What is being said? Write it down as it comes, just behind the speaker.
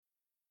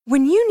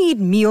When you need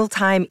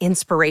mealtime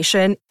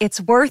inspiration,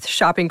 it's worth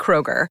shopping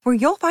Kroger, where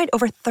you'll find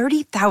over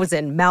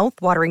 30,000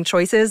 mouth-watering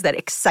choices that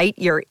excite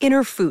your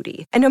inner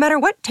foodie. And no matter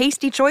what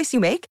tasty choice you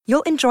make,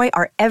 you'll enjoy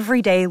our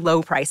everyday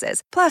low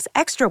prices, plus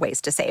extra ways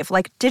to save,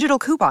 like digital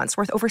coupons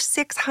worth over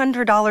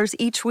 $600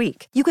 each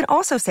week. You can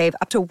also save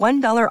up to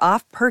 $1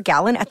 off per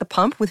gallon at the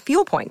pump with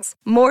fuel points.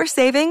 More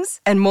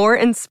savings and more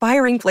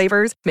inspiring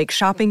flavors make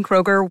shopping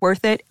Kroger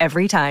worth it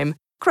every time.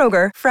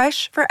 Kroger,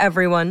 fresh for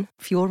everyone.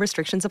 Fuel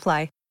restrictions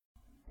apply.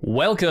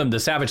 Welcome to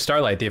Savage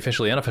Starlight, the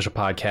officially unofficial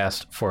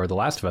podcast for The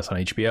Last of Us on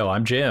HBO.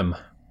 I'm Jim.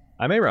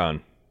 I'm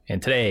Aaron.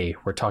 And today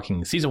we're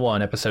talking Season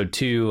 1, Episode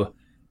 2.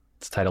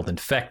 It's titled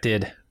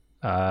Infected.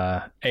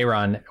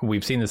 Aaron,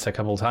 we've seen this a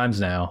couple of times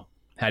now.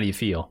 How do you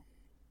feel?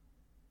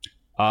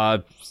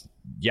 It's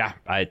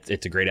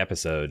a great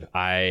episode.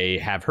 I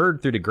have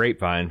heard through the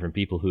grapevine from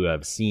people who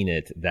have seen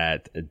it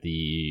that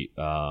the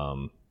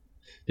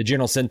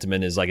general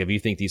sentiment is like, if you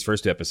think these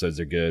first two episodes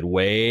are good,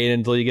 wait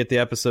until you get to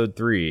episode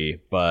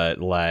 3. But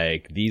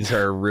like, these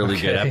are really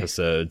good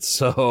episodes,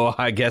 so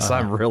I guess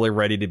I'm really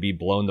ready to be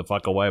blown the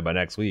fuck away by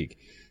next week.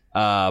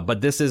 But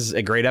this is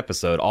a great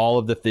episode. All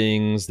of the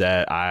things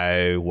that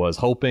I was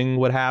hoping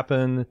would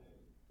happen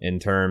in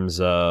terms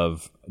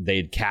of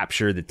they'd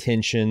capture the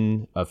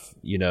tension of,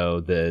 you know,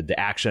 the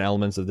action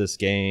elements of this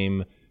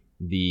game,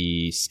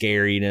 the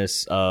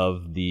scariness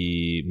of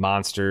the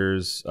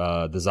monsters,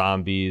 the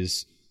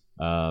zombies,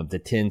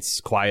 the tense,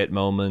 quiet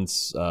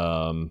moments,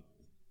 the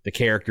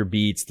character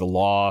beats, the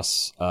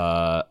loss,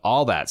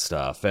 all that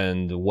stuff.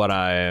 And what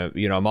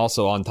I'm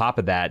also on top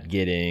of that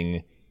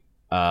getting,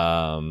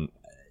 like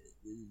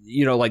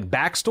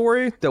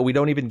backstory that we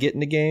don't even get in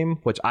the game,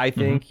 which I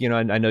think,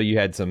 I know you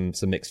had some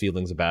mixed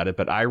feelings about it,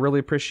 but I really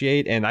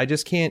appreciate, and I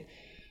just can't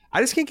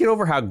get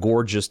over how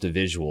gorgeous the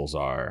visuals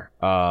are.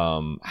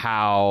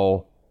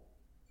 How,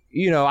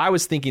 I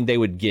was thinking they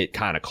would get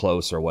kind of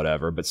close or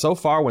whatever, but so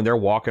far when they're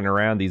walking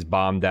around these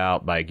bombed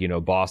out,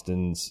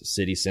 Boston's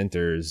city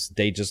centers,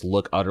 they just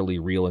look utterly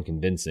real and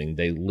convincing.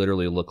 They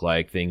literally look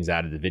like things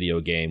out of the video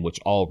game, which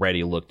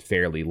already looked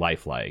fairly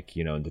lifelike,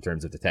 in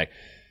terms of the tech.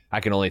 I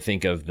can only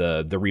think of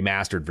the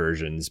remastered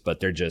versions, but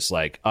they're just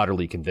like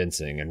utterly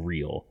convincing and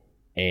real.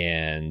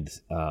 And,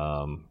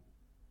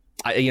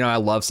 I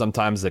love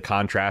sometimes the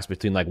contrast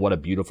between like what a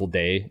beautiful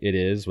day it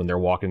is when they're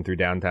walking through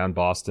downtown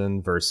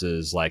Boston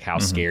versus like how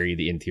scary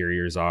the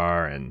interiors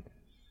are, and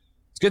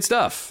it's good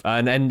stuff.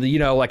 And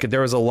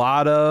there was a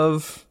lot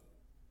of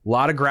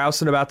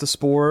grousing about the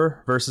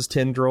Spore versus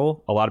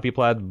Tendril. A lot of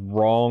people had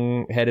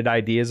wrong-headed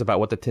ideas about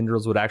what the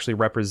Tendrils would actually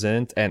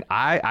represent, and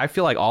I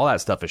feel like all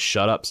that stuff is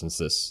shut up since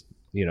this,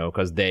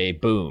 because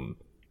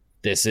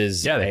this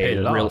is they paid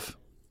it off.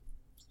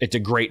 It's a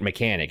great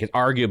mechanic. It's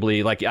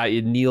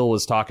arguably, Neil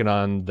was talking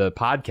on the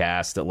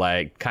podcast that,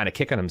 like, kind of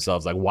kicking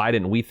themselves, like, why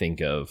didn't we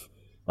think of,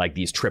 like,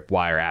 these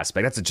tripwire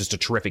aspects? That's just a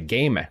terrific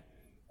game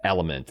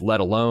element, let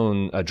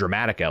alone a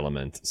dramatic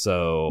element.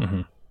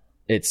 So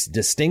it's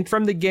distinct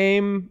from the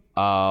game,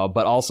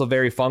 but also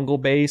very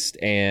fungal-based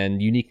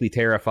and uniquely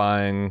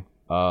terrifying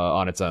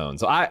on its own.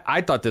 So I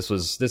thought this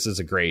is just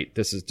a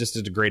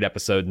great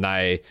episode, and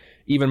I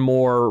even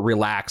more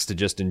relaxed to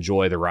just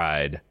enjoy the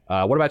ride.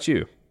 What about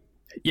you?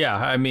 Yeah,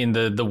 I mean,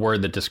 the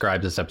word that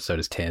describes this episode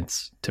is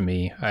tense to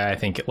me. I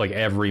think like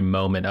every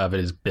moment of it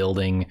is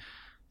building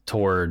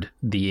toward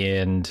the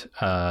end,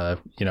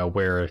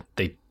 where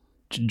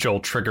Joel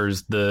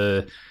triggers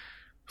the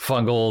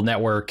fungal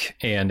network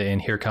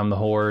and here come the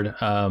horde.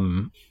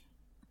 And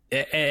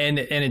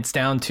it's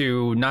down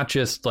to not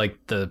just like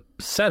the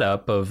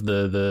setup of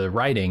the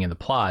writing and the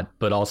plot,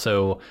 but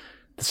also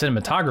the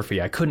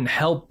cinematography. I couldn't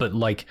help but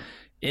like,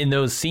 in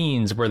those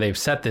scenes where they've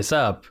set this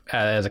up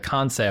as a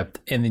concept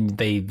and then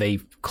they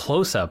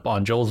close up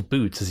on Joel's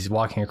boots as he's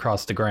walking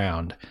across the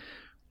ground,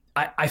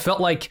 I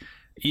felt like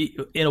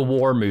in a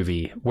war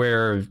movie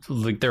where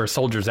like there are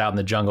soldiers out in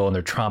the jungle and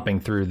they're tromping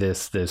through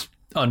this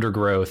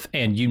undergrowth,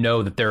 and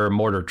that there are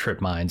mortar trip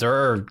mines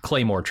or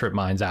claymore trip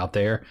mines out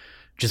there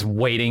just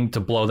waiting to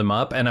blow them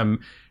up, and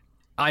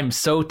I'm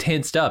so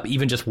tensed up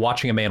even just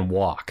watching a man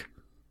walk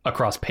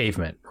across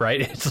pavement,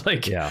 right? It's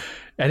like,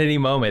 at any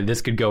moment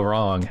this could go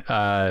wrong,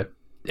 and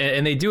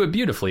they do it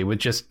beautifully with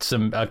just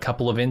a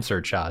couple of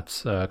insert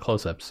shots,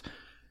 close-ups,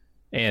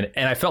 and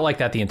I felt like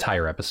that the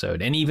entire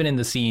episode. And even in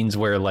the scenes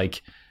where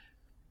like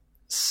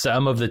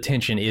some of the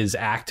tension is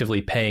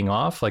actively paying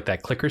off, like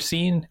that clicker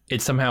scene,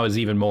 it somehow is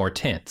even more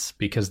tense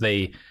because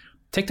they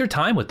take their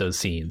time with those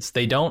scenes.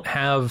 They don't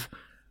have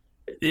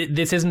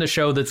this isn't a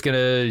show that's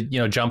gonna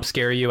jump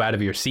scare you out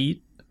of your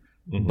seat.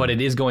 But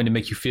it is going to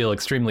make you feel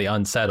extremely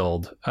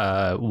unsettled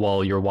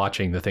while you're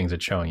watching the things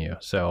it's showing you.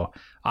 So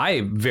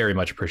I very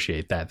much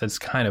appreciate that. That's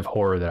kind of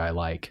horror that I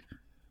like.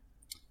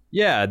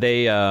 Yeah,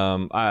 they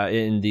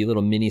in the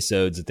little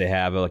mini-sodes that they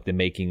have, like the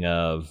making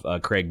of,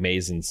 Craig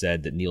Mazin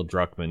said that Neil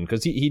Druckmann,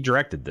 because he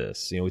directed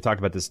this. We talked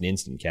about this in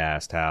Instant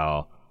Cast,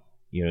 how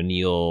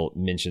Neil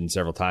mentioned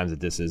several times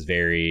that this is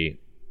very,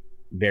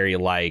 very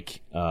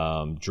like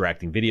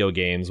directing video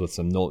games with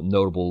some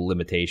notable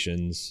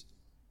limitations.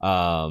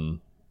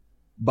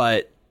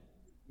 But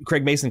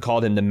Craig Mason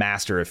called him the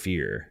master of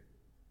fear.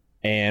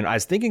 And I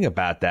was thinking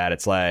about that.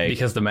 It's like...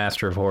 Because the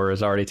master of horror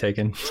is already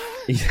taken.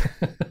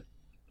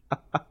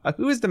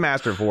 Who is the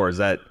master of horror? Is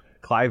that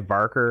Clive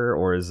Barker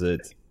or is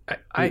it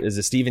is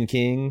it Stephen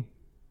King?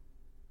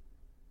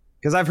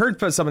 Because I've heard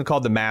someone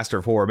called the master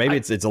of horror. Maybe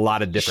it's a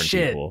lot of different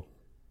people.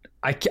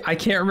 I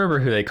can't remember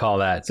who they call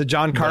that. So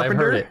John Carpenter? I've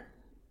heard it.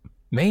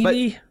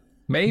 Maybe.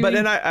 But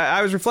then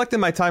I was reflecting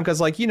my time because,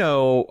 like,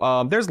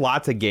 there's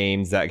lots of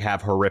games that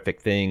have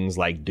horrific things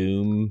like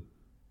Doom,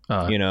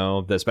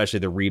 especially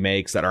the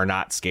remakes that are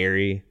not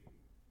scary.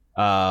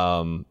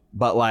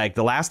 But like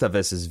The Last of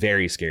Us is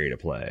very scary to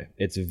play.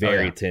 It's a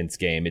very tense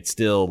game. It's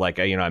still like,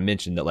 I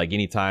mentioned that like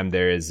anytime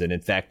there is an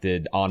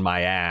infected on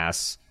my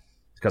ass,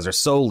 because they're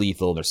so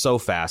lethal, they're so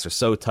fast, they're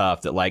so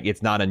tough that like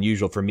it's not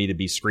unusual for me to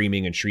be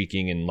screaming and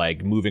shrieking and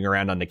like moving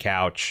around on the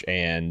couch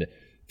and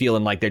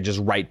feeling like they're just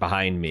right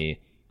behind me.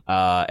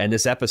 And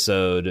this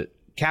episode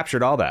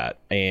captured all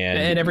that.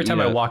 And every time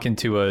I walk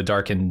into a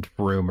darkened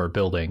room or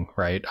building,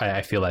 right,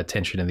 I feel that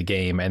tension in the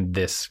game, and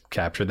this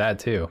captured that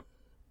too.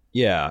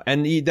 Yeah,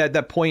 and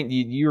that point,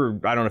 you're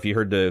I don't know if you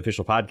heard the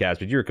official podcast,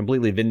 but you were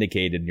completely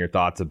vindicated in your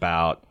thoughts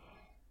about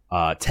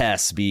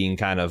Tess being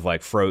kind of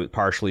like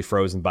partially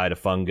frozen by the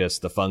fungus,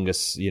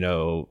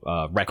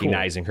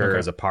 recognizing her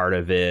as a part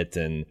of it,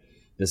 and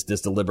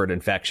this deliberate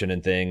infection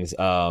and things.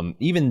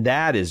 Even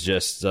that is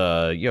just,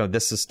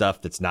 this is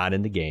stuff that's not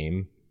in the game.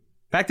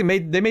 In fact,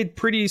 they made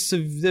pretty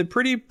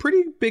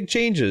big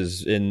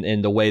changes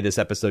in the way this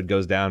episode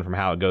goes down from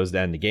how it goes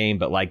down in the game.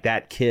 But like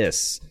that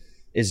kiss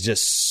is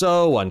just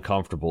so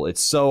uncomfortable.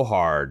 It's so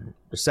hard.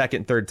 The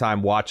second, third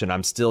time watching,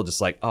 I'm still just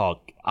like,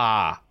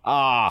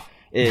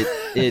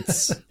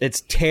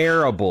 it's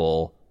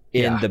terrible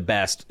in the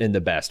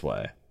best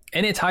way.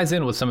 And it ties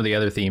in with some of the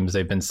other themes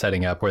they've been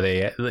setting up where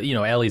they,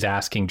 Ellie's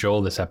asking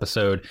Joel this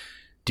episode,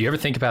 do you ever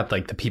think about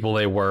like the people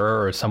they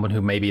were or someone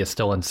who maybe is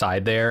still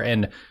inside there?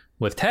 And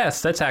with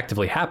Tess, that's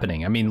actively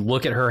happening. I mean,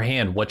 look at her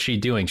hand. What's she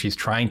doing? She's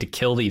trying to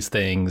kill these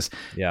things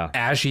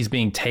as she's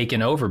being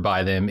taken over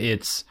by them.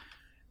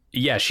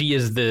 She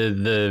is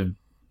the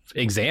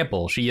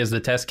example. She is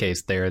the test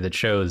case there that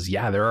shows,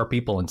 there are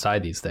people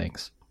inside these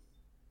things.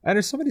 And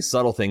there's so many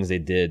subtle things they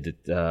did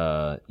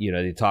that,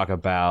 they talk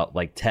about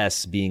like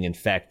Tess being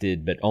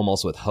infected, but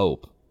almost with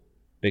hope,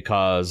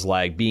 because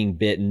like being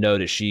bitten, know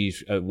that she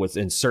was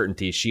in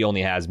certainty she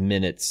only has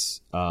minutes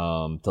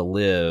to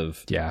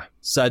live. Yeah,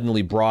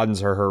 suddenly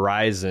broadens her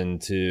horizon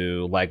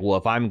to like, well,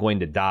 if I'm going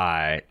to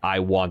die,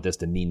 I want this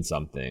to mean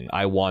something.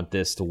 I want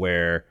this to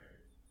where,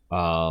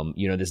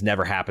 this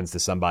never happens to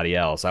somebody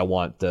else. I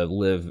want to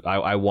live.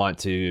 I want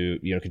to,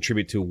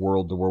 contribute to a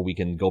world where we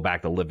can go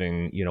back to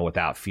living,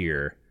 without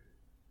fear.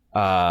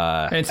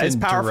 It's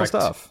powerful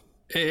stuff.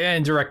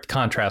 In direct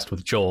contrast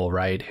with Joel,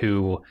 right?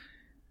 Who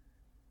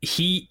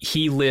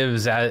he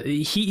lives as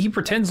he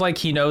pretends like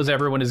he knows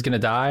everyone is going to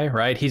die,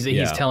 right? He's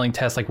telling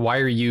Tess like, why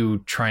are you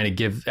trying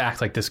to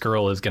act like this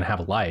girl is going to have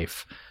a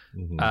life?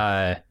 Mm-hmm.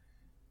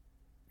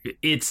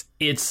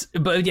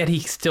 But yet he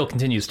still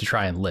continues to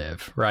try and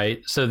live,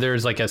 right? So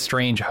there's like a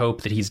strange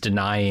hope that he's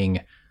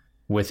denying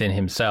within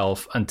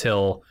himself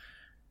until,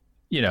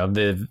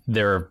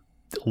 they're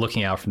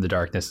looking out from the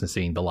darkness and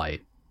seeing the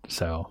light.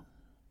 So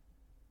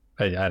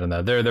I don't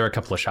know. There are a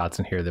couple of shots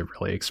in here that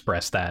really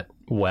express that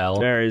well.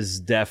 There is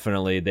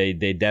definitely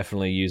they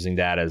definitely using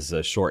that as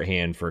a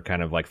shorthand for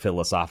kind of like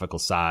philosophical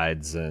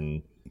sides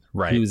and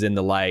who's in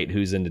the light,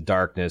 who's in the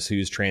darkness,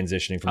 who's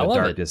transitioning from the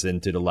darkness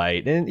into the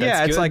light. And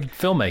it's like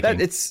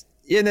filmmaking.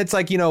 It's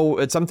like,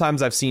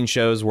 sometimes I've seen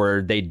shows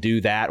where they do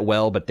that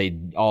well, but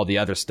all the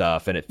other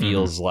stuff, and it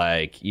feels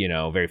like,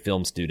 very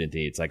film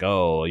student-y. It's like,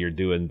 oh, you're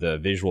doing the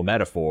visual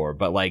metaphor.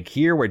 But like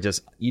here,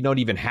 you don't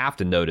even have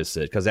to notice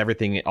it because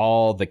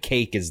all the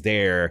cake is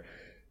there.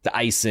 The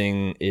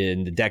icing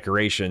in the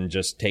decoration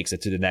just takes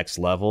it to the next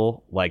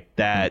level. Like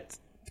that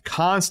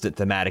constant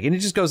thematic. And it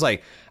just goes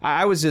like,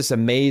 I was just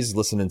amazed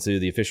listening to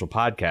the official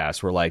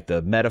podcast where like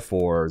the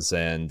metaphors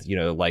and,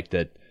 like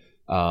that,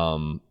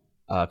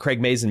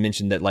 Craig Mazin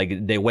mentioned that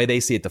like the way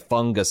they see it, the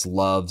fungus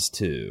loves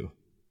to,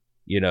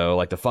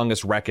 like the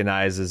fungus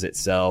recognizes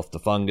itself. The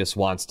fungus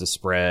wants to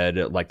spread.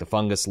 Like the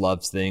fungus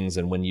loves things.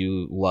 And when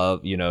you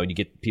love, you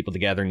get people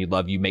together and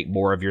you make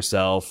more of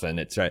yourself.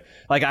 And it's right.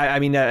 Like,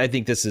 I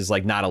think this is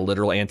like not a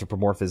literal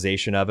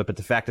anthropomorphization of it, but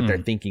the fact that they're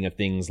thinking of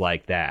things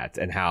like that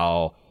and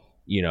how,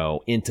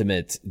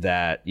 intimate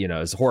that,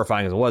 as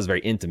horrifying as it was,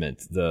 very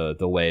intimate, the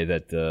way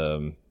that,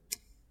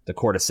 the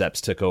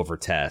cordyceps took over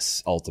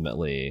Tess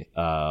ultimately.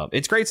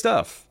 It's great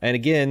stuff. And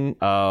again,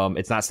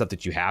 it's not stuff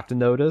that you have to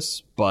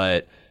notice,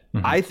 but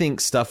I think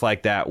stuff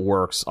like that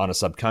works on a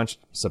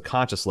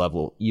subconscious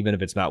level, even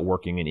if it's not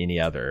working in any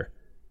other.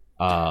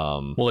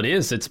 Well, it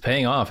is. It's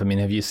paying off. I mean,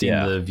 have you seen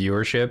the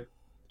viewership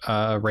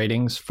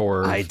ratings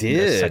for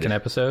the second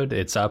episode?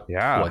 It's up,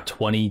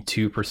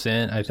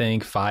 22%, I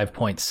think.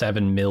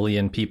 5.7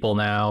 million people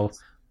now,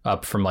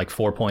 up from like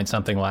 4 point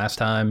something last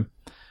time.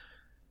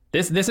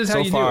 This is how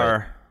you do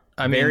it.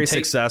 Very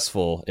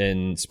successful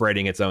in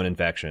spreading its own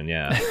infection.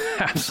 Yeah,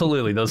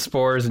 absolutely. Those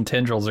spores and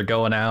tendrils are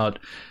going out.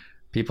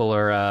 People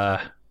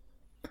are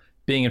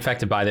being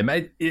infected by them.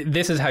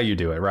 This is how you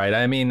do it, right?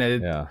 I mean,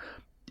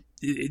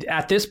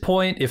 at this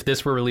point, if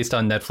this were released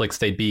on Netflix,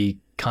 they'd be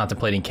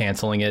contemplating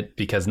canceling it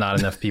because not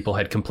enough people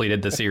had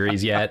completed the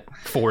series yet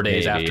 4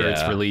 days after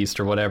it's released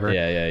or whatever.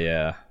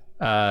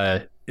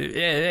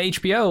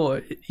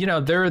 HBO, you know,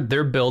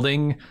 they're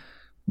building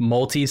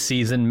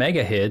multi-season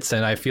mega hits,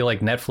 and I feel like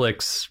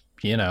Netflix,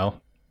 you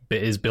know,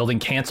 is building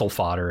cancel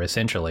fodder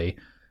essentially.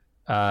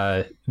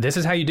 This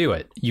is how you do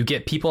it. You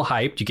get people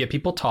hyped, you get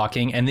people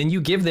talking, and then you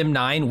give them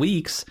 9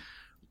 weeks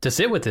to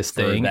sit with this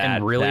thing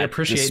and really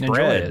appreciate and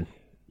enjoy it.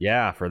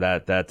 Yeah, for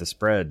that to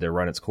spread, to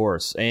run its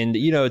course. And,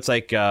 you know, it's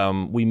like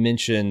we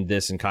mentioned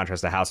this in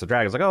contrast to House of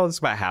Dragons. Like, oh, this is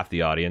about half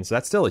the audience.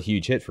 That's still a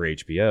huge hit for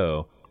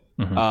HBO.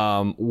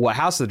 What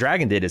House of the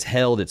Dragon did is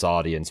held its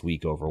audience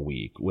week over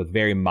week with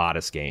very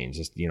modest gains.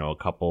 Just, you know, a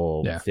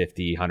couple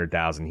 50,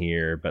 100,000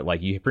 here. But,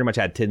 like, you pretty much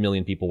had 10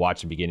 million people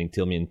watch the beginning,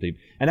 10 million people.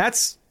 And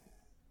that's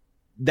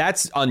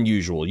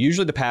unusual.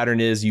 Usually the pattern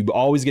is you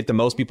always get the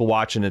most people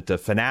watching at the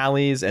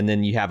finales, and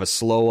then you have a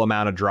slow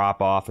amount of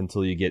drop off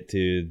until you get to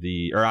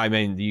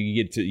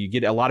you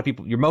get a lot of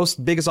people. Your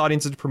biggest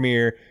audience at the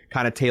premiere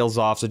kind of tails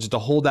off. So just to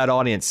hold that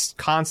audience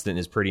constant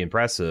is pretty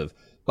impressive.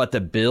 But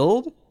the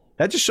build,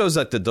 that just shows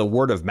that the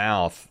word of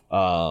mouth.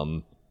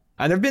 And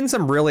there've been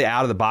some really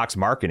out of the box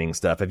marketing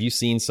stuff. Have you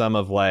seen some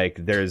of, like,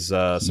 there's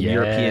some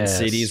European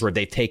cities where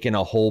they've taken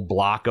a whole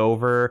block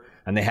over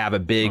and they have a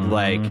big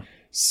like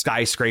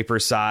skyscraper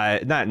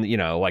size, not, you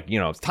know, like, you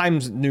know,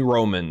 Times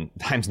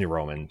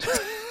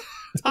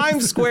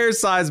Square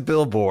size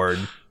billboard.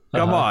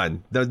 Come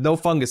on, there's no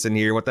fungus in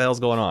here. What the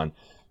hell's going on?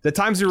 The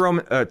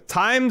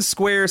Times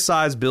Square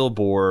size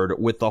billboard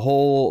with the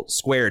whole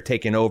square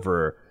taken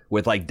over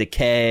with, like,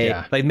 decay.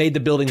 Yeah. They made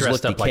the buildings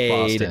look decayed, like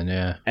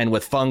Boston, and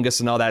with fungus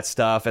and all that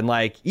stuff. And,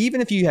 like,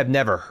 even if you have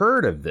never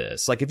heard of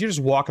this, like, if you're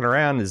just walking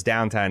around this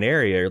downtown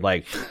area, you're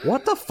like,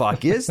 what the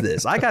fuck is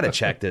this? I got to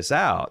check this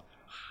out.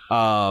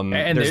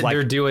 And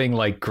they're doing,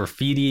 like,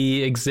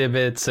 graffiti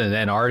exhibits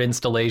and art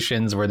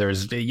installations where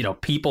there's, you know,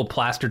 people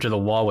plastered to the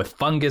wall with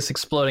fungus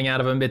exploding out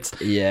of them.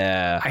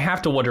 I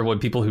have to wonder what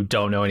people who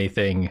don't know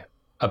anything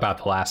about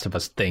The Last of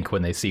Us think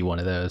when they see one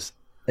of those.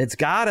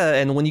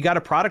 And when you got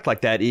a product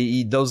like that,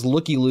 those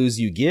looky-loos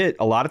you get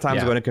a lot of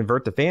times are going to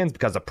convert the fans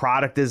because the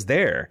product is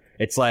there.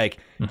 It's like,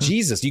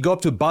 Jesus, you go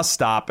up to a bus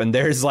stop and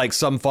there's, like,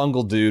 some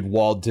fungal dude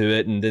walled to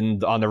it, and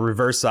then on the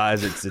reverse side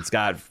it's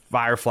got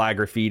Firefly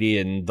graffiti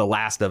and The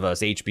Last of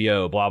Us,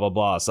 HBO, blah blah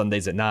blah,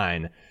 Sundays at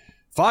 9.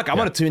 Fuck, I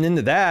want to tune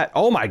into that.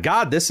 Oh my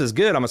God, this is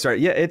good. I'm gonna start.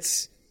 You get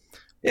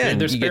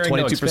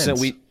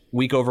 22%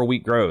 week over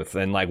week growth,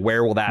 and, like,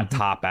 where will that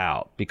top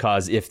out?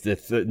 Because if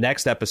the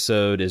next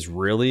episode is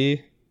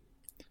really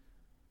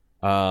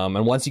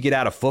and once you get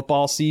out of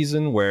football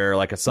season, where,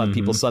 like,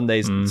 people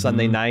Sunday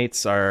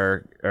nights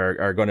are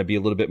going to be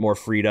a little bit more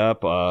freed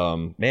up,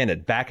 man, the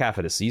back half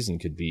of the season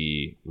could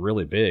be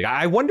really big.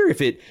 I wonder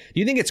do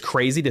you think it's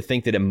crazy to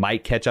think that it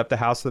might catch up to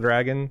House of the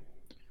Dragon,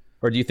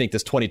 or do you think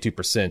this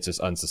 22% is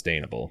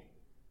unsustainable?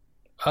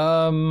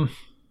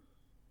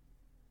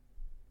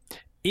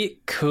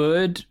 It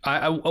could.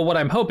 What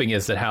I'm hoping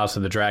is that House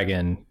of the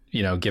Dragon,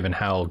 you know, given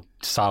how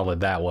solid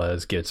that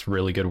was, gets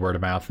really good word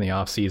of mouth in the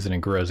off season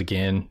and grows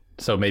again.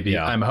 So maybe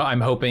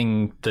I'm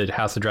hoping that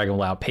House of the Dragon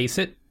will outpace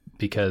it,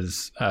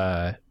 because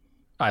I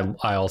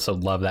also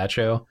love that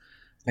show,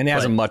 and it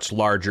has a much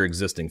larger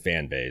existing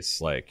fan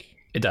base. Like,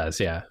 it does,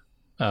 yeah.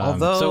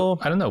 Although, so,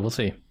 I don't know, we'll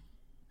see.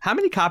 How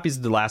many copies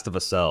did The Last of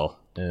Us sell?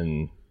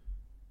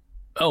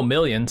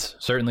 Millions,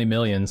 certainly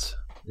millions.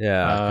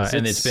 Yeah,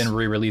 and it's been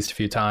re-released a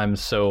few times,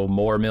 so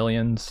more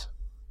millions.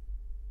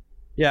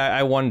 Yeah,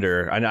 I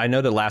wonder. I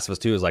know that Last of Us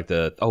 2 is like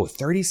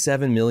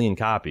 37 million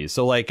copies.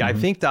 So, like, I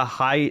think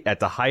at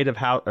the height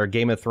of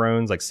Game of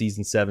Thrones, like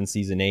season 7,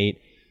 season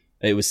 8,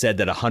 it was said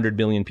that 100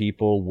 million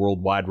people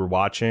worldwide were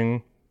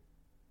watching.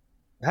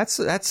 That's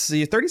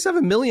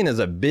 37 million is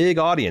a big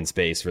audience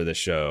base for this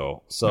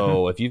show.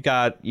 So if you've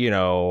got, you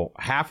know,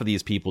 half of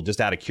these people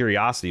just out of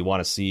curiosity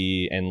want to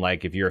see, and,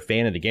 like, if you're a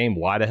fan of the game,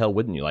 why the hell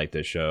wouldn't you like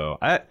this show?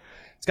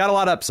 It's got a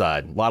lot of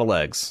upside, a lot of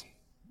legs.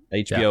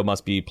 HBO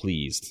must be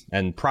pleased,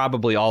 and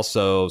probably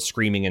also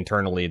screaming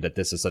internally that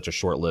this is such a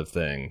short-lived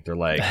thing. They're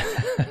like,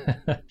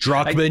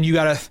 Druckmann, you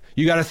got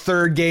a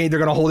third game. They're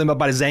gonna hold him up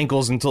by his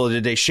ankles until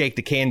they shake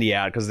the candy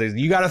out, because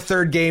you got a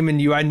third game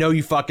in you. I know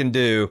you fucking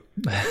do.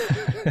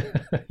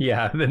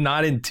 Yeah,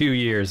 not in 2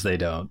 years. They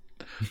don't.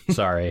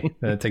 Sorry,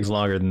 it takes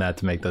longer than that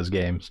to make those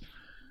games.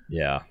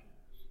 Yeah.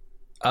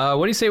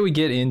 What do you say we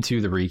get into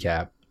the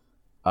recap?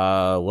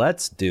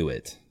 Let's do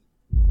it.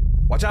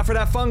 Watch out for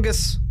that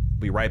fungus.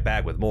 Be right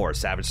back with more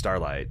Savage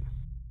Starlight.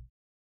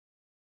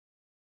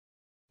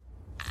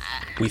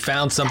 We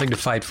found something to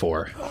fight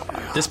for.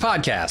 This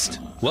podcast.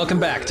 Welcome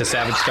back to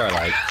Savage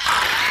Starlight.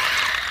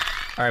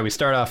 All right, we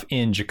start off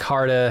in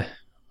Jakarta,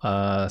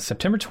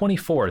 September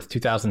 24th,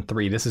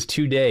 2003. This is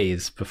 2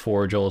 days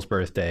before Joel's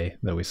birthday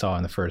that we saw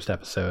in the first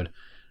episode.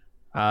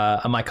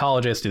 A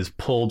mycologist is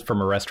pulled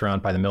from a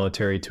restaurant by the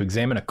military to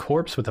examine a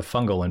corpse with a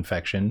fungal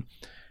infection.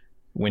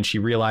 When she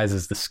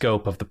realizes the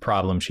scope of the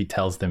problem, she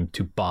tells them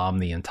to bomb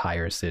the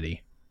entire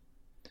city.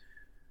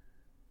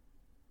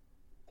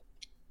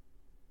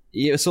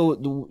 Yeah,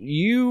 so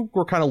you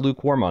were kind of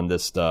lukewarm on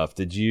this stuff.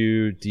 Do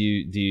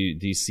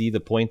you see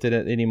the point in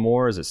it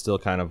anymore? Or is it still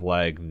kind of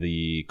like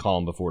the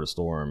calm before the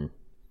storm?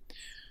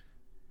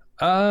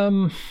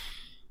 I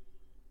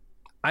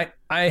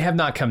have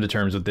not come to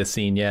terms with this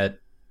scene yet.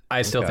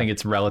 I still think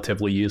it's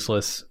relatively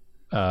useless.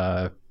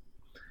 Unless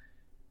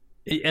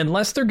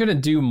they're going to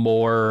do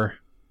more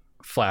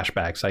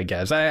flashbacks, I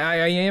guess. I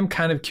am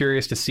kind of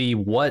curious to see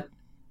what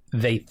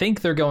they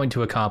think they're going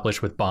to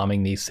accomplish with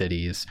bombing these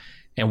cities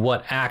and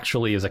what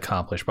actually is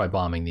accomplished by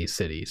bombing these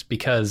cities.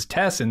 Because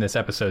Tess in this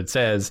episode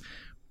says,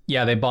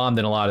 yeah, they bombed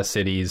in a lot of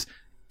cities.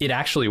 It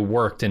actually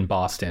worked in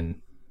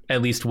Boston,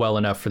 at least well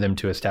enough for them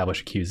to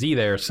establish a QZ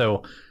there.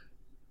 So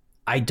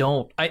I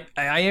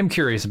am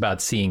curious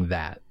about seeing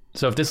that.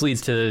 So if this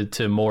leads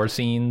to more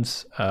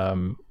scenes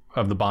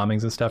of the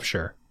bombings and stuff,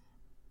 sure.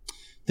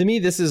 To me,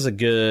 this is a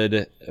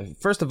good...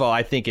 First of all,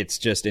 I think it's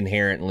just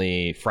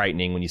inherently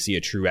frightening when you see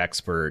a true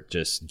expert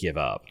just give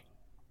up.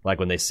 Like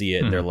when they see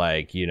it, they're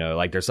like,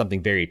 like there's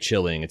something very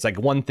chilling. It's like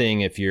one thing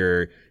if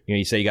you're,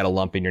 you say you got a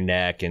lump in your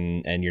neck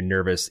and you're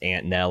nervous,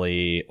 Aunt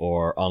Nellie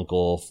or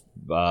Uncle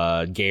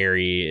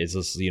Gary is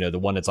just, the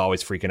one that's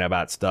always freaking out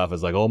about stuff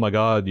is like, oh my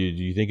God, do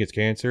you think it's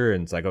cancer?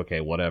 And it's like,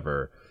 okay,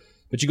 whatever.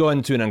 But you go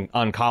into an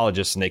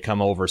oncologist and they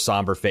come over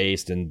somber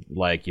faced and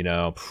like,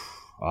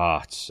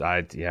 I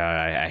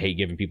hate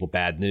giving people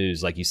bad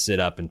news. Like you sit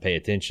up and pay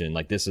attention.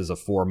 Like this is a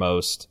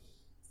foremost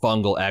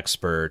fungal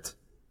expert.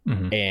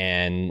 Mm-hmm.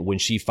 And when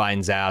she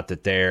finds out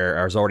that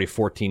there is already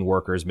 14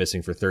 workers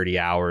missing for 30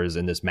 hours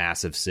in this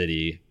massive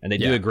city, and they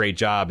do a great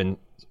job in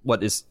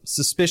what is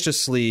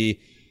suspiciously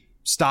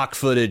stock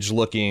footage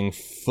looking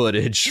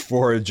footage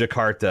for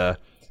Jakarta,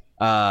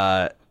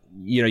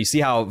 you see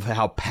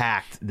how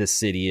packed this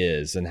city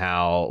is and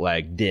how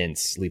like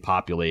densely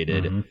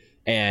populated. Mm-hmm.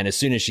 And as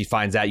soon as she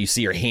finds out, you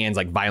see her hands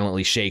like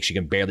violently shake. She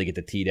can barely get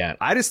the tea down.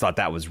 I just thought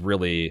that was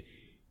really,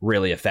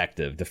 really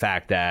effective. The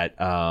fact that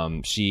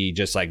she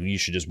just like, you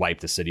should just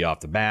wipe the city off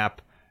the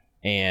map,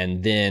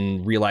 and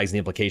then realizing the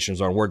implications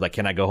on word like,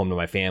 can I go home to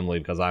my family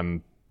because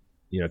I'm,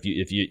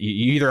 if you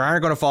either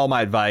aren't going to follow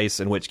my advice,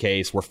 in which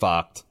case we're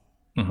fucked,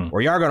 mm-hmm.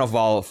 or you are going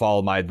to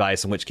follow my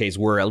advice, in which case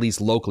we're at least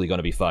locally going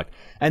to be fucked.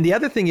 And the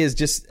other thing is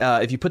just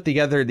if you put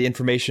together the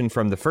information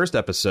from the first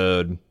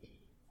episode,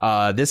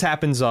 this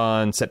happens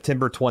on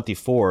September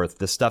 24th.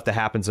 The stuff that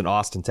happens in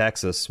Austin,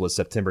 Texas was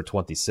September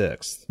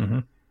 26th. Mm-hmm.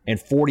 In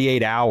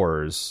 48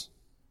 hours,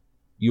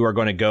 you are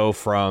going to go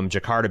from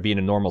Jakarta being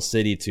a normal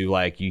city to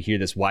like you hear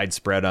this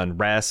widespread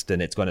unrest,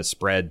 and it's going to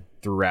spread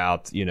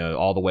throughout,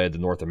 all the way to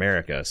North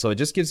America. So it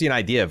just gives you an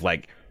idea of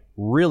like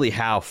really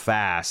how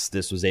fast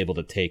this was able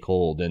to take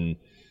hold. And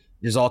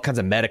there's all kinds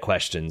of meta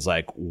questions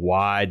like,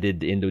 why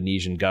did the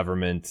Indonesian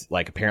government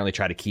like apparently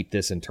try to keep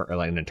this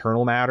like an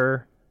internal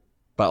matter?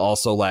 But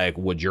also, like,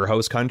 would your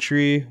host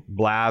country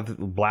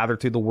blather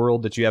to the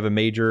world that you have a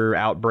major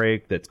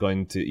outbreak that's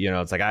going to,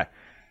 it's like,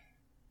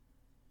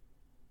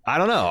 I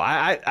don't know.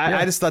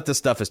 I just thought this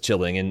stuff is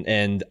chilling,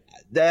 and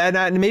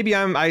maybe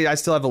I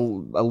still have a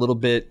little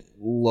bit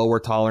lower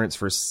tolerance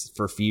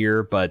for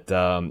fear, but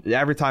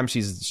every time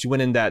she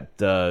went in that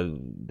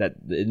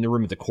in the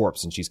room with the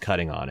corpse and she's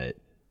cutting on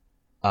it,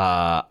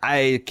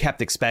 I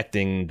kept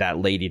expecting that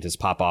lady to just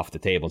pop off the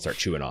table and start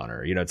chewing on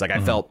her. It's like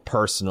I felt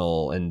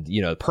personal and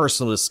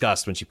personal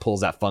disgust when she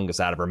pulls that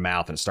fungus out of her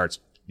mouth and starts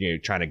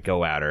trying to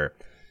go at her.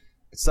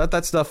 So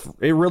that stuff,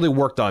 it really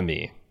worked on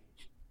me.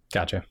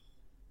 Gotcha.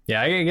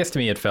 Yeah, I guess to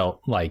me it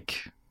felt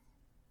like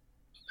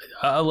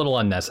a little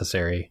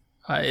unnecessary.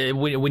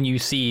 When you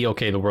see,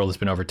 okay, the world has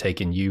been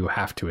overtaken, you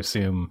have to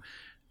assume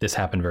this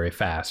happened very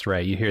fast,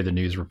 right? You hear the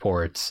news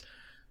reports.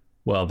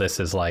 Well, this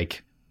is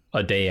like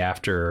a day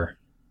after,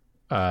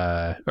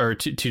 or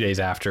 2 days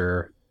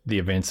after the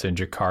events in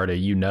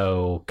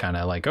Jakarta, kind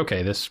of like,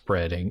 okay, this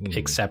spread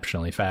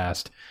exceptionally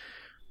fast.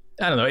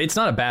 I don't know. It's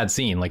not a bad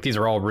scene. Like, these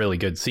are all really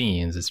good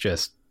scenes. It's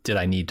just, did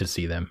I need to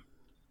see them?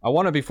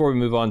 Before we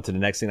move on to the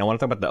next scene, I want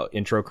to talk about the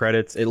intro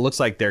credits. It looks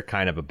like they're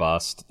kind of a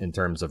bust in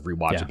terms of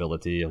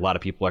rewatchability. Yeah. A lot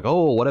of people are like,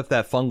 oh, what if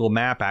that fungal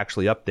map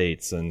actually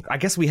updates? And I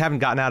guess we haven't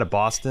gotten out of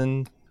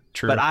Boston.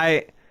 True. But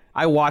I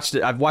watched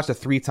it. I've watched it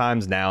 3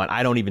 times now, and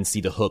I don't even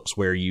see the hooks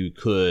where you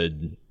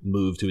could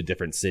move to a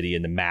different city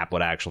and the map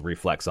would actually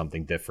reflect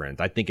something different.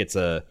 I think it's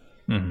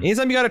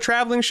anytime you got a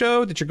traveling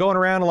show that you're going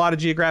around a lot of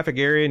geographic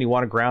area and you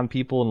want to ground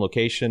people in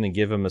location and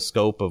give them a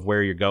scope of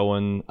where you're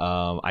going,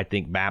 I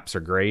think maps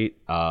are great.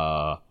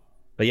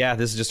 But yeah,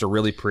 this is just a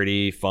really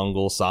pretty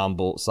fungal,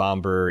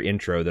 somber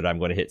intro that I'm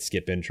going to hit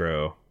skip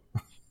intro.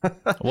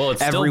 Well,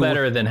 it's still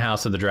better than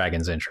House of the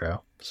Dragon's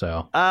intro.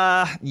 So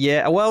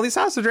yeah, well, at least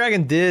House of the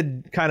Dragon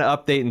did kind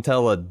of update and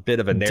tell a bit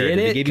of a narrative.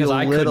 Did it? Because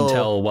I couldn't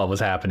tell what was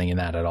happening in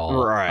that at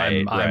all.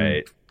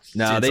 Right.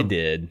 No, they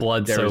did.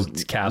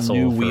 Blood-soaked castle.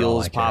 New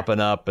wheels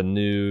popping up and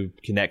new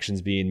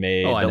connections being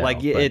made. Oh, I know,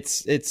 like it's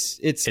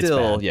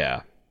still bad.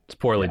 Yeah. It's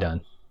poorly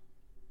done.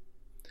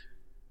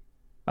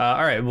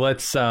 All right,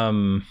 let's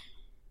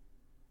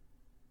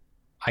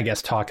I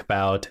guess, talk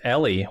about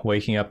Ellie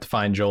waking up to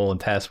find Joel and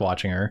Tess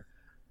watching her.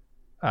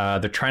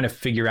 They're trying to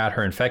figure out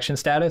her infection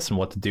status and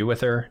what to do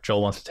with her.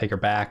 Joel wants to take her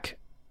back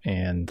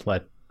and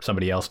let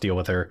somebody else deal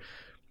with her.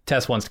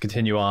 Tess wants to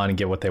continue on and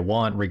get what they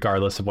want,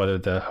 regardless of whether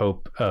the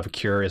hope of a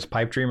cure is a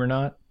pipe dream or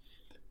not.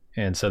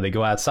 And so they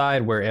go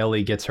outside where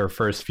Ellie gets her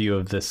first view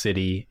of the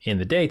city in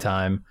the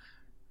daytime,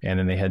 and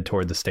then they head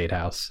toward the State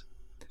House.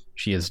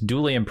 She is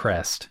duly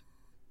impressed.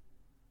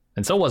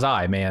 And so was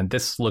I, man.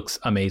 This looks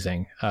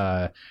amazing.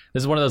 This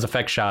is one of those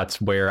effect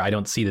shots where I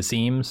don't see the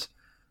seams.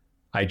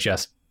 I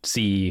just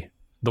see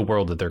the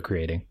world that they're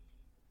creating.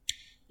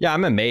 Yeah,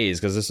 I'm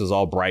amazed because this is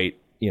all bright.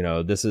 You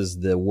know, this is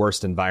the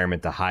worst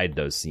environment to hide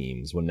those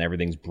seams, when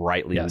everything's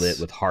brightly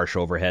lit with harsh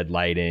overhead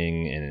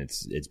lighting and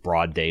it's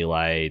broad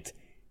daylight.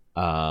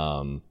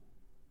 I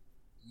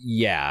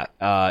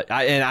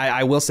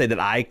will say that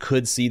I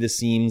could see the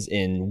seams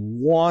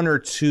in one or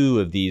two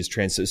of these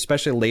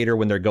especially later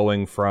when they're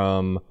going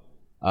from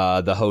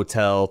the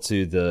hotel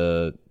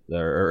to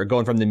or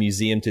going from the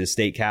museum to the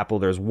state capitol.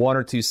 There's one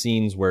or two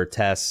scenes where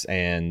Tess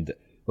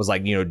was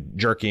like, you know,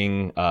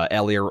 jerking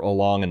Ellie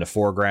along in the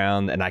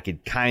foreground, and I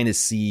could kind of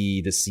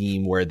see the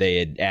scene where they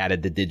had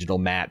added the digital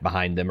mat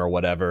behind them or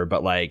whatever.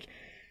 But like,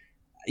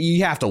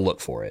 you have to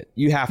look for it.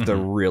 You have to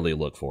really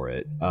look for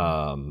it.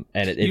 And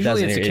it usually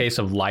doesn't. It's a case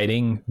of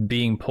lighting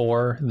being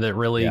poor that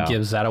really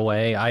gives that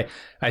away.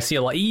 I see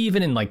a lot,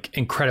 even in like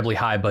incredibly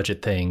high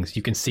budget things,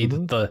 you can see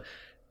that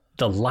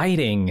the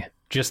lighting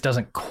just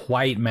doesn't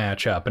quite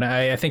match up. And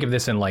I think of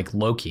this in like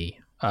Loki.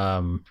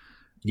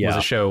 Was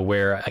a show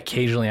where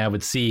occasionally I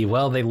would see,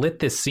 well, they lit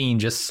this scene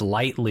just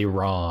slightly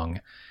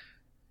wrong.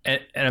 And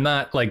I'm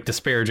not like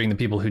disparaging the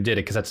people who did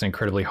it, because that's an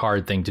incredibly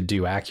hard thing to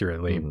do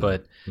accurately.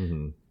 But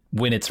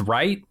when it's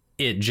right,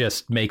 it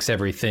just makes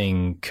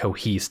everything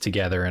cohese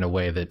together in a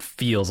way that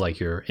feels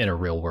like you're in a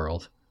real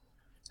world.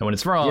 And when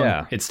it's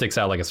wrong, it sticks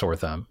out like a sore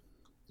thumb.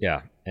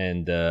 Yeah.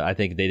 And I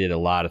think they did a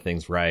lot of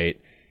things right.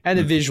 And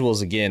the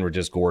visuals, again, were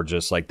just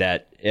gorgeous. Like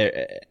that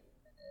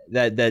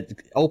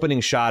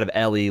opening shot of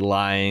Ellie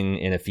lying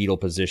in a fetal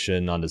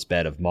position on this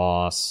bed of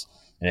moss,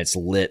 and it's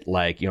lit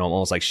like, you know,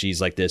 almost like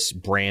she's like this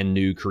brand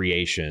new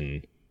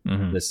creation.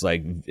 This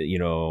like, you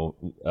know,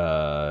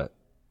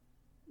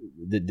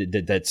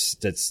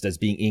 that's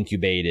being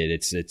incubated.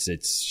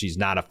 It's she's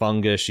not a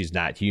fungus, she's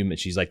not human,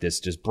 she's like this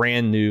just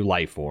brand new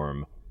life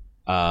form.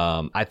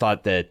 I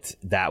thought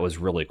that was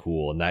really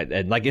cool,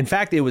 and like, in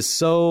fact, it was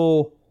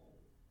so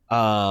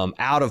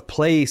out of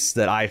place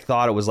that I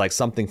thought it was like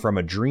something from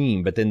a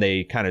dream. But then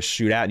they kind of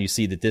shoot out and you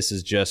see that this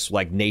is just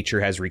like nature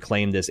has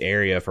reclaimed this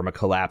area from a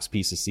collapsed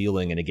piece of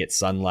ceiling, and it gets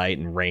sunlight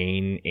and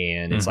rain,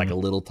 and it's like a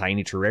little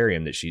tiny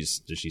terrarium that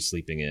she's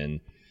sleeping in.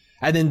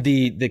 And then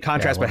the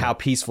contrast with how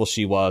peaceful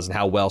she was and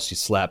how well she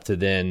slept, to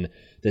then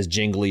this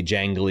jingly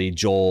jangly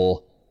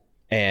Joel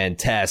and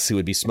Tess, who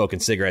would be smoking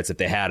cigarettes if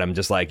they had them,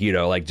 just like, you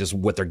know, like just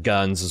with their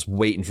guns, just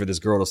waiting for this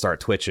girl to start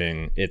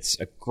twitching. It's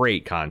a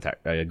great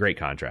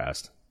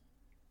contrast.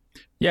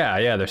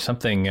 Yeah, there's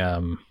something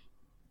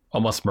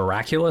almost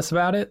miraculous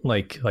about it.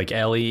 Like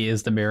Ellie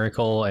is the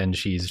miracle, and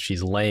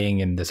she's laying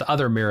in this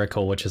other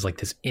miracle, which is like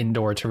this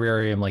indoor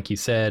terrarium, like you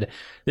said.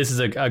 This is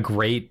a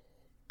great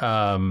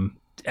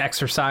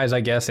exercise,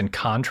 I guess, in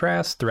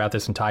contrast throughout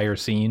this entire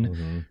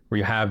scene, where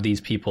you have these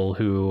people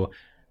who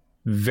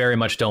very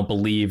much don't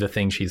believe the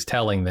thing she's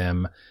telling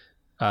them,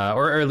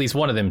 or at least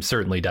one of them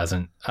certainly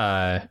doesn't,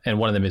 and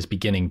one of them is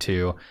beginning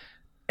to,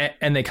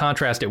 and they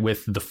contrast it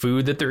with the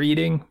food that they're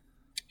eating.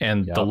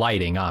 And the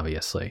lighting,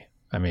 obviously.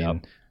 I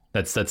mean,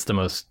 that's the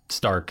most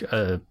stark.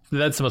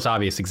 That's the most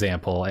obvious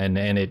example, and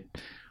it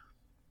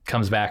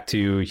comes back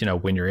to, you know,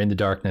 when you're in the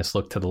darkness,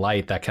 look to the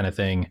light, that kind of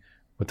thing,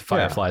 with the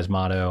Fireflies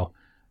motto.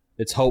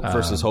 It's hope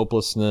versus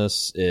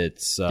hopelessness.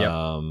 It's you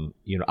know,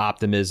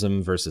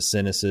 optimism versus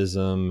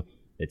cynicism.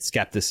 It's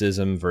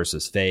skepticism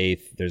versus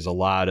faith. There's a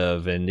lot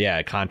of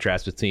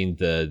contrast between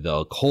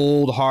the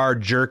cold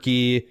hard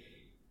jerky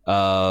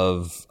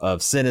of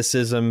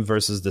cynicism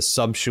versus the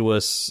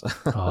sumptuous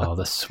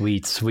the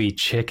sweet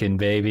chicken,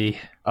 baby.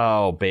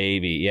 Oh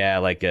baby, yeah,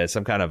 like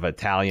some kind of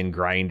Italian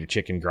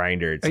chicken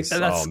grinder. It's just,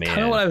 that's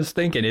kind of what I was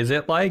thinking. Is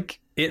it like,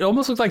 it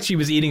almost looked like she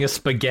was eating a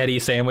spaghetti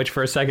sandwich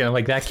for a second. I'm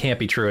like, that can't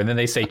be true. And then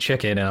they say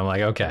chicken, and I'm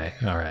like, okay,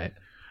 all right.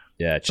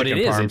 Yeah, chicken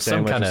parm it's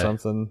some kind of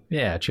of something.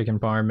 Yeah, chicken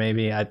parm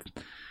maybe.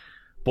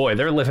 Boy,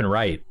 they're living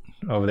right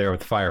over there with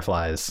the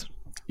Fireflies.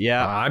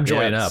 Yeah, I'm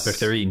joining up if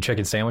they're eating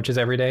chicken sandwiches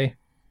every day.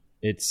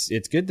 It's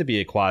good to be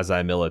a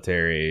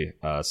quasi-military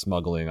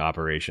smuggling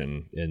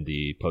operation in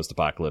the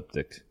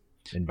post-apocalyptic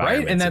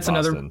environment. Right, and that's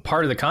another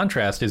part of the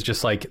contrast, is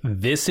just like,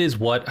 this is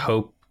what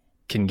hope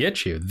can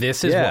get you.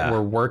 This is what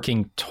we're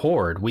working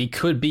toward. We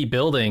could be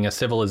building a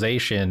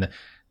civilization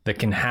that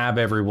can have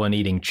everyone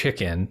eating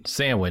chicken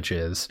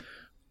sandwiches,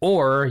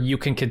 or you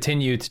can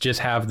continue to just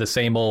have the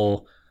same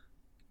old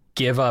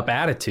give up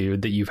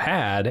attitude that you've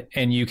had,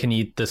 and you can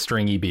eat the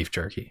stringy beef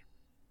jerky.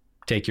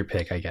 Take your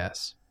pick, I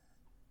guess.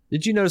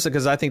 Did you notice it?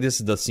 Because I think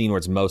this is the scene where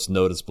it's most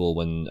noticeable,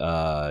 when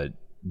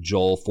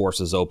Joel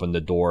forces open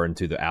the door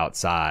into the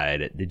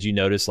outside. Did you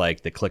notice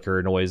like the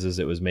clicker noises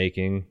it was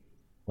making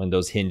when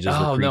those hinges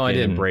were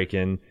creaking and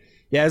breaking?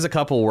 Yeah, there's a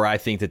couple where I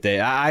think that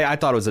I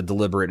thought it was a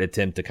deliberate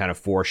attempt to kind of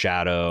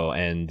foreshadow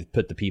and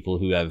put the people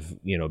who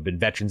have, been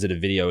veterans of a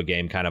video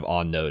game kind of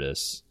on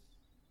notice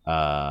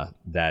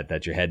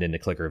that you're heading into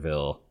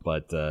Clickerville.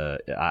 But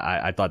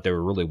I thought they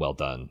were really well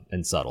done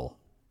and subtle.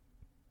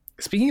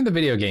 Speaking of the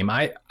video game,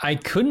 I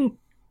couldn't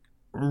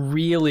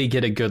really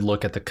get a good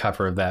look at the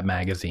cover of that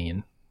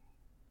magazine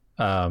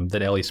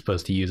that Ellie's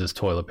supposed to use as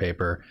toilet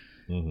paper.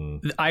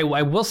 Mm-hmm.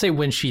 I will say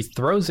when she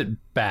throws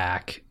it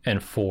back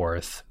and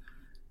forth,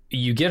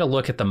 you get a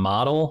look at the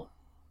model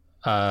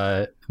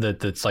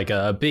that's like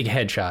a big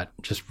headshot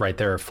just right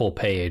there, full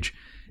page.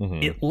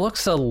 Mm-hmm. It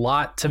looks a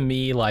lot to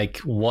me like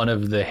one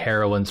of the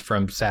heroines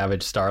from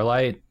Savage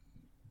Starlight.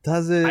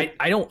 Does it?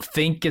 I don't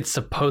think it's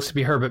supposed to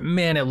be her, but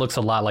man, it looks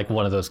a lot like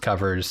one of those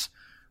covers,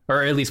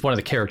 or at least one of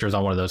the characters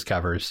on one of those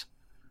covers.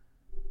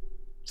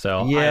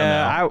 So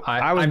yeah,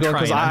 I was going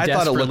because I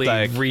thought it looked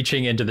like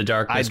reaching into the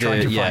darkness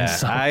trying to find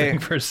something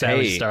for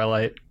Savage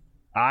Starlight.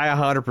 I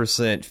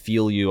 100%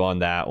 feel you on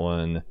that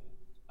one.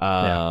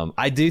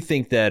 I do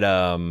think that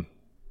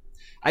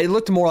it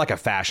looked more like a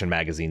fashion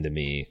magazine to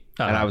me.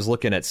 And I was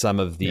looking at some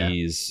of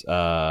these.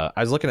 I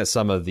was looking at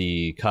some of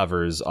the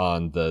covers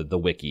on the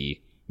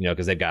wiki,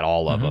 because they've got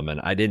all of them,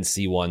 and I didn't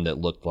see one that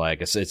looked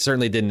like. It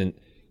certainly didn't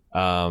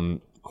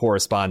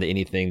correspond to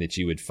anything that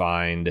you would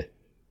find in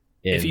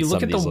if you some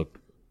look of at these.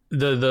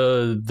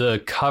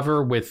 The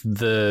cover with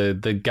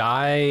the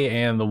guy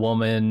and the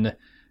woman,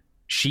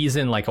 she's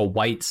in like a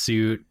white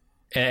suit,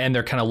 and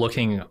they're kind of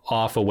looking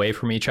off away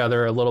from each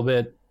other a little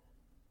bit.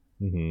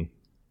 Mm-hmm.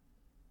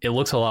 It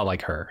looks a lot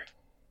like her.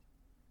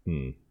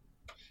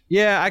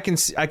 Yeah, I can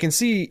see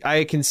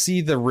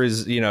the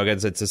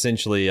because it's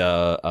essentially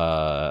a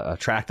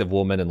attractive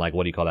woman in like,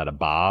 what do you call that, a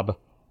bob?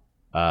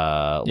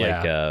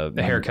 The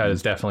haircut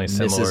is definitely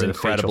similar. Mrs.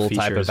 Incredible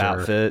type of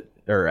outfit,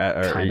 or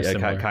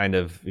kind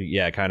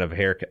of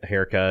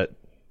haircut.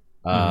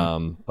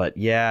 But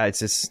yeah, it's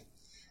just.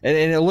 And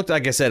it looked,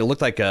 like I said, it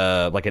looked like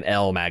an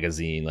Elle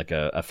magazine, like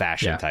a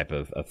fashion type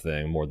of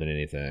thing more than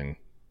anything.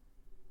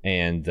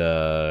 And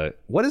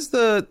what's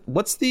the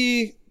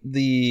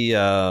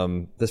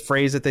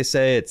phrase that they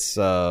say? It's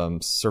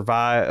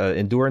survive,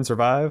 endure and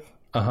survive.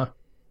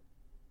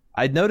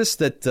 I noticed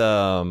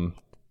that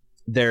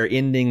they're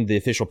ending the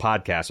official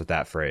podcast with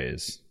that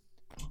phrase.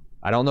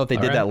 I don't know if they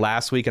did that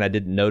last week and I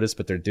didn't notice,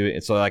 but they're doing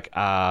it. So like,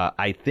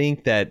 I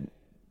think that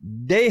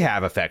they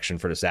have affection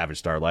for the Savage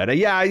Starlight.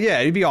 Yeah,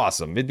 it'd be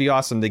awesome. It'd be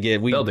awesome to get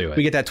we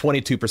get that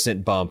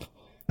 22% bump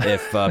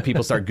if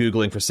people start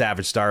Googling for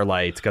Savage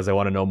Starlight because they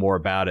want to know more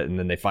about it, and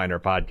then they find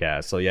our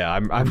podcast. So yeah,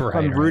 I'm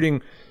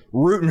rooting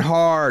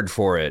hard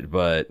for it,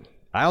 but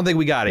I don't think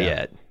we got it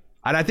yet.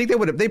 And I think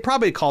they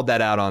probably called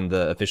that out on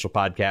the official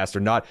podcast, or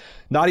not.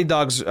 Naughty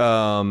Dog's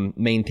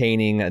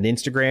maintaining an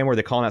Instagram where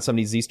they're calling out some of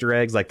these Easter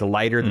eggs, like the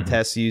lighter the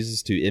Tess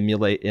uses to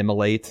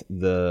immolate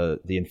the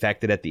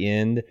infected at the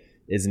end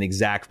is an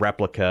exact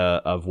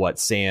replica of what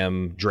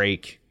Sam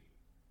Drake,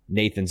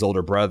 Nathan's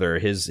older brother,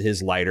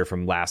 his lighter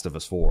from Last of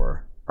Us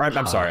 4. Or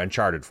I'm sorry,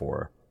 Uncharted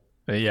 4.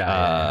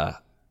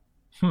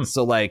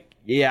 So like,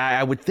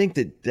 I would think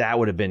that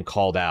would have been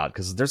called out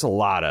because there's a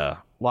lot of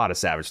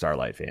Savage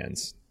Starlight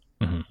fans,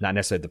 not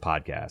necessarily the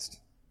podcast.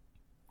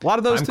 A lot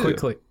of those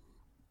too.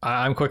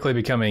 I'm quickly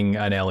becoming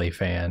an Ellie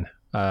fan.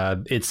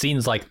 It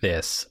seems like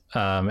this,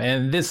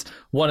 and this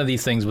one of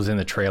these things was in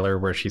the trailer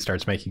where she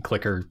starts making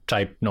clicker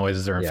type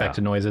noises or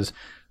infected noises.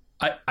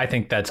 I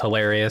think that's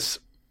hilarious.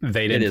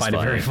 They didn't find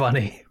it very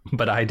funny,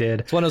 but I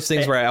did. It's one of those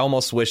things where I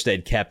almost wish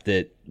they'd kept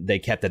it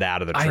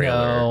out of the trailer. I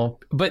know,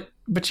 but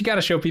you got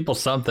to show people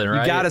something,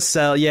 right? You got to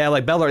sell,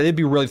 like Bella. They'd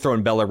be really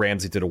throwing Bella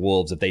Ramsey to the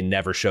wolves if they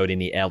never showed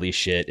any Ellie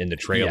shit in the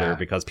trailer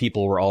because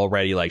people were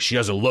already like, she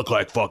doesn't look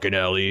like fucking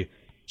Ellie.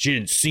 She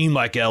didn't seem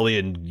like Ellie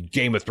in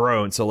Game of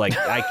Thrones. So like,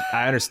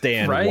 I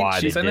understand right? why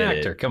she's they an did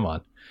actor. It. Come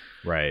on,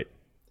 right?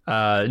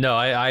 No,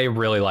 I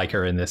really like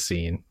her in this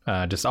scene.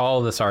 Just all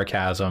of the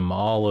sarcasm,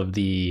 all of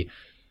the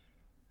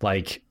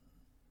like.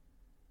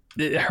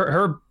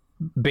 Her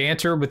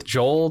banter with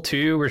Joel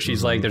too, where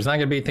she's like, there's not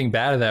gonna be anything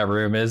bad in that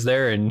room, is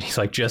there? And he's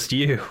like, just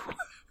you.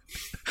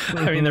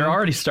 I mean, they're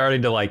already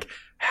starting to like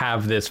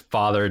have this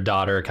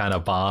father-daughter kind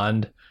of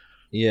bond.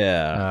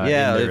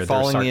 They're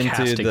falling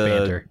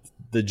into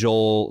the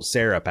Joel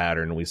Sarah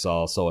pattern we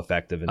saw so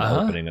effective in the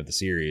opening of the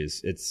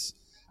series. It's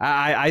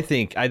I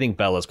think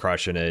Bella's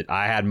crushing it.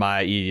 I had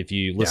if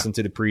you listen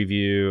to the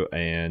preview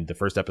and the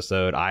first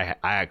episode,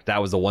 I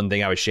that was the one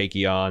thing I was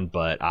shaky on,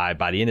 but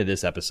by the end of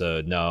this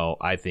episode,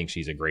 I think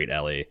she's a great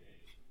Ellie.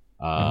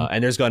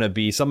 And there's going to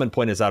be, someone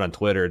pointed this out on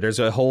Twitter, there's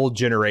a whole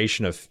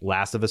generation of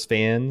Last of Us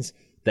fans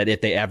that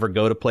if they ever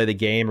go to play the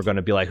game are going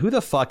to be like, who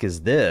the fuck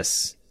is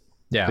this?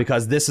 Yeah.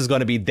 Because this is going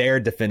to be their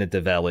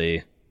definitive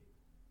Ellie.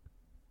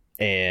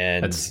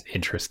 And that's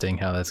interesting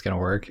how that's going to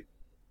work.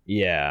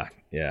 Yeah.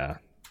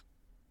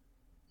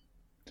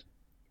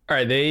 All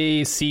right,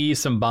 they see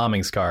some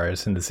bombing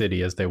scars in the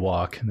city as they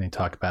walk, and they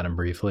talk about them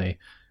briefly.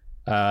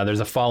 There's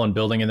a fallen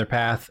building in their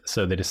path,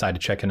 so they decide to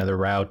check another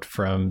route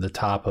from the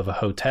top of a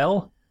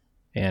hotel.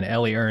 And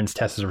Ellie earns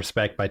Tess's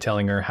respect by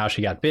telling her how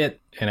she got bit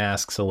and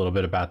asks a little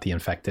bit about the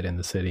infected in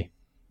the city.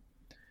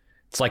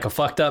 It's like a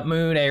fucked up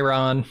moon,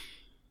 Aaron.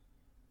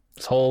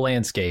 This whole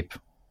landscape.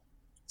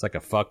 It's like a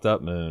fucked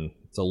up moon.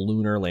 It's a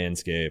lunar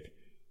landscape.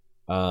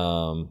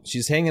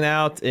 She's hanging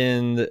out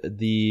in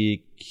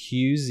the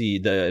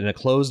QZ, in a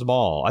closed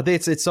mall. I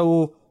think it's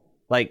so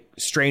like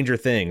Stranger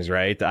Things,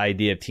 right? The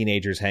idea of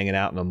teenagers hanging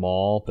out in a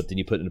mall, but then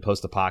you put it in a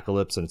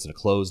post-apocalypse and it's in a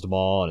closed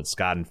mall and it's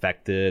got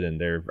infected and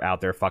they're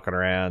out there fucking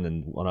around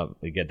and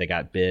they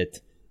got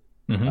bit.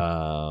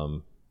 Mm-hmm.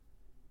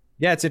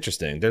 Yeah, it's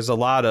interesting. There's a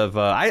lot of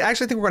I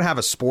actually think we're gonna have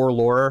a spore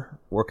lore,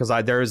 because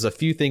there's a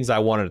few things I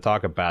wanted to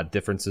talk about,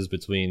 differences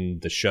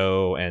between the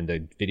show and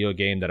the video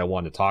game that I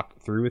wanted to talk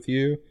through with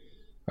you.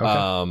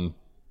 Okay.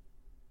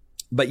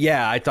 But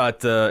yeah, I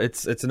thought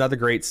it's another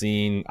great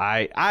scene.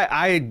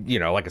 I you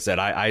know, like I said,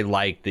 I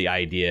like the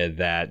idea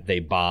that they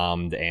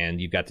bombed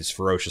and you've got this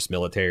ferocious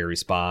military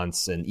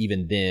response, and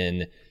even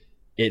then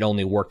it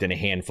only worked in a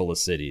handful of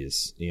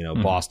cities. You know,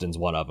 Boston's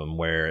one of them,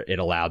 where it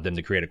allowed them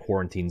to create a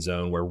quarantine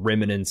zone where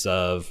remnants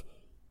of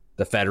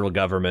the federal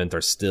government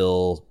are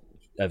still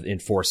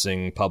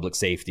enforcing public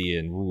safety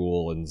and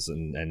rule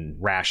and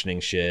rationing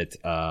shit.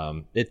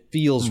 It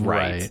feels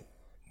right.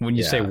 When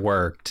you say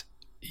worked,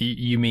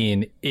 you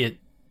mean it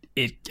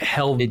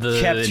held the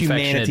kept infection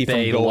humanity at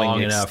bay from going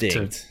long extinct.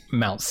 enough to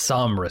mount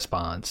some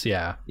response.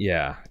 Yeah.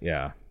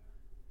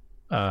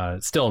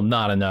 Still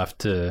not enough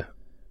to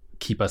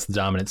keep us the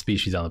dominant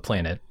species on the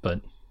planet,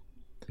 but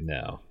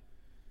no.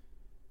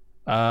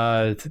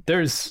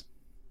 There's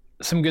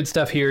some good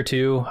stuff here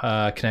too,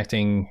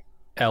 connecting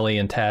Ellie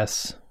and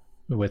Tess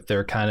with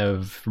their kind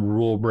of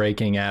rule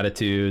breaking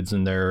attitudes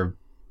and their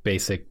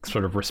basic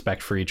sort of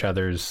respect for each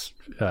other's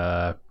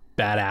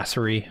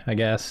badassery, I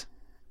guess.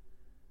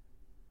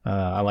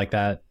 I like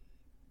that.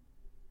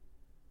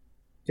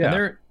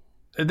 Yeah.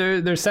 And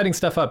they're setting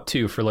stuff up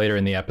too for later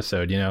in the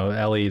episode. You know,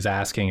 Ellie's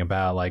asking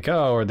about like,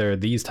 oh, are there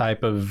these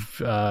type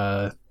of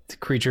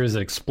creatures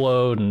that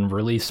explode and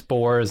release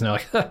spores? And they're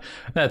like,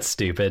 that's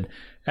stupid.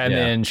 And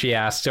then she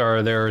asks,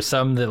 are there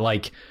some that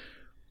like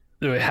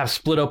have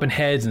split open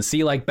heads and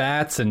see like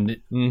bats? And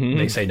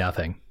they say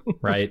nothing,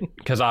 right?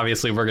 Because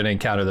obviously we're going to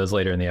encounter those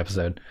later in the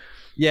episode.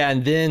 Yeah,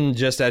 and then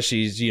just as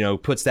she's, you know,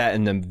 puts that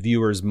in the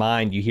viewer's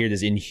mind, you hear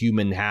this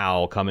inhuman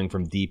howl coming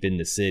from deep in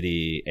the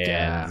city,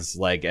 and it's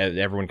like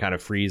everyone kind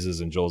of freezes,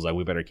 and Joel's like,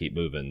 we better keep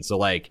moving. So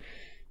like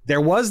there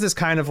was this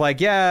kind of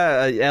like,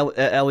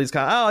 Ellie's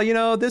kind of, oh, you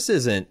know, this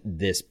isn't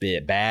this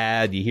bit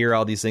bad. You hear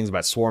all these things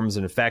about swarms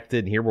and infected,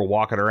 and here we're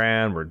walking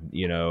around, we're,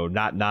 you know,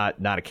 not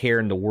a care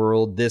in the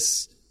world.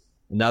 This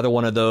another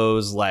one of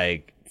those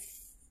like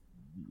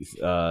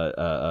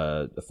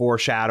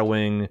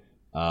foreshadowing,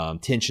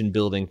 tension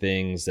building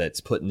things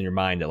that's put in your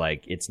mind that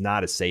like it's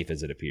not as safe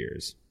as it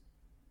appears.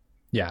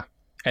 Yeah.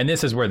 And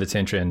this is where the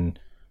tension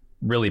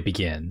really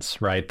begins,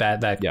 right?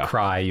 That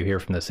cry you hear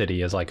from the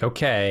city is like,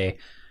 okay,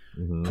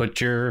 put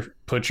your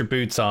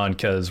boots on,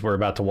 because we're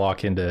about to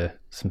walk into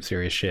some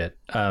serious shit.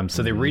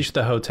 So they reach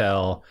the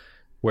hotel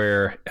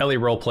where Ellie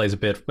role plays a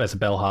bit as a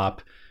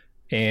bellhop,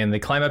 and they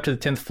climb up to the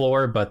 10th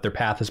floor, but their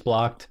path is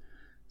blocked.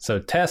 So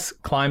Tess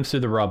climbs through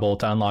the rubble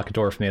to unlock a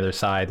door from the other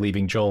side,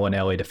 leaving Joel and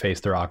Ellie to face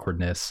their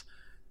awkwardness.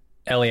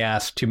 Ellie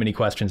asks too many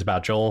questions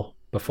about Joel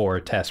before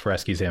Tess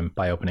rescues him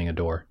by opening a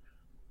door.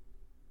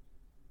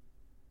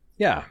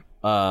 Yeah.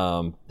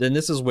 Then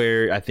this is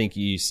where I think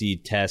you see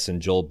Tess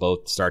and Joel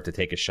both start to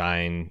take a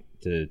shine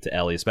to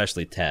Ellie,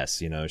 especially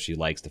Tess. You know, she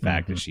likes the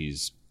fact that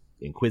she's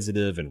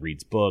inquisitive and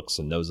reads books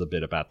and knows a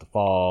bit about the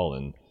fall,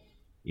 and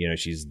you know,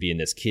 she's being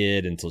this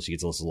kid until she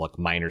gets a little like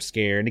minor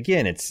scare. And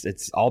again,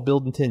 it's all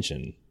building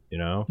tension, you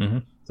know?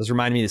 This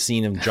reminded me of the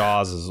scene of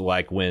Jaws, is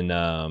like when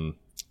the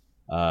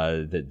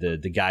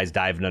guy's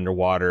diving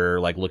underwater,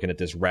 like looking at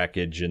this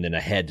wreckage, and then a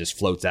head just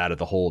floats out of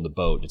the hole in the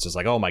boat. It's just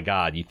like, oh my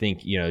God, you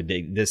think, you know,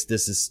 this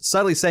is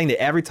subtly saying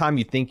that every time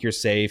you think you're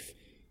safe,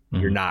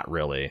 you're not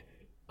really.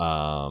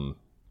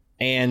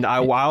 And I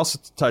also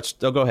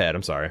touched, go ahead.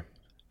 I'm sorry.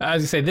 I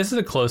was gonna say, this is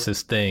the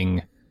closest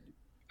thing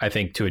I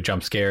think to a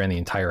jump scare in the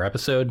entire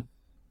episode.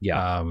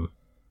 Yeah.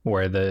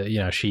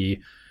 Where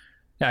she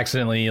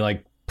accidentally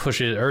like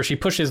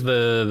pushes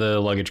the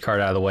luggage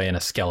cart out of the way, and a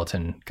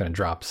skeleton kind of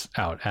drops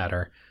out at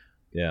her.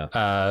 Yeah.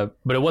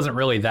 But it wasn't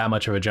really that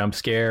much of a jump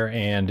scare,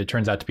 and it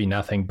turns out to be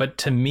nothing. But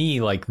to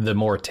me, like the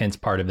more tense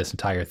part of this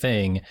entire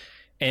thing,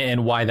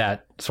 and why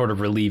that sort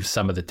of relieves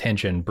some of the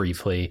tension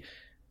briefly,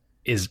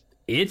 is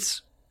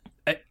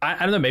I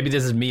don't know, maybe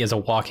this is me as a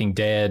Walking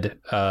Dead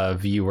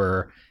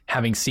viewer,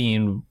 having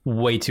seen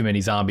way too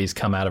many zombies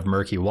come out of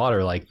murky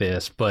water like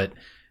this, but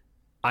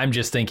I'm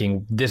just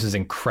thinking this is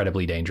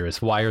incredibly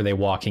dangerous. Why are they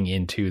walking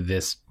into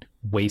this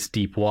waist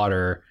deep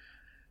water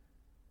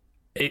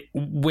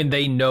when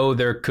they know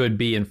there could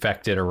be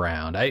infected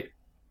around? I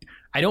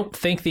don't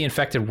think the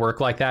infected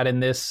work like that in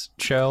this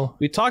show.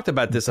 We talked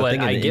about this.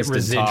 I get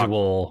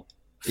residual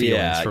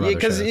feelings from other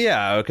shows.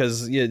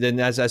 Because then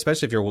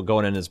especially if you're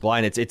going in as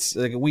blind, it's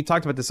like, we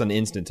talked about this on the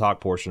Instant Talk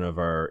portion of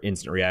our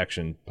Instant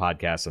Reaction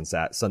podcast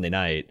on Sunday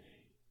night.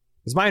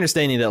 It's my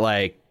understanding that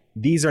like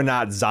these are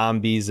not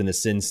zombies in the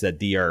sense that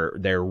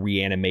they're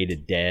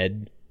reanimated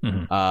dead.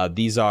 Mm-hmm.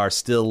 These are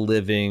still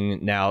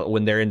living. Now,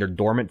 when they're in their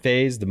dormant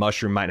phase, the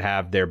mushroom might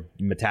have their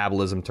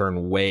metabolism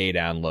turn way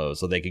down low,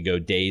 so they could go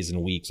days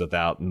and weeks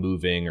without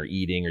moving or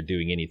eating or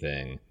doing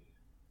anything.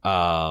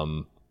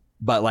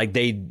 But like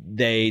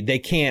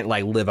they can't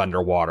like live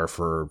underwater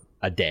for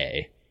a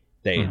day.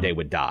 They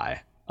would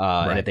die.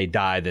 And if they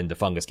die, then the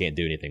fungus can't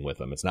do anything with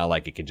them. It's not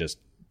like it can just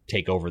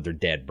take over their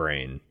dead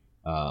brain.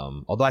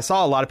 Although I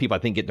saw a lot of people, I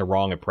think, get the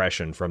wrong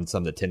impression from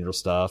some of the Tendril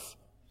stuff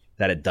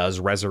that it does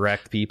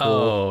resurrect people.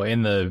 Oh,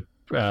 in the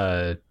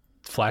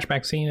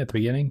flashback scene at the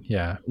beginning?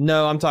 Yeah.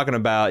 No, I'm talking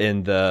about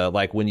in the,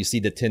 like, when you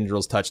see the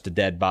tendrils touch the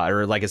dead body,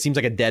 or like it seems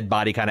like a dead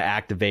body kind of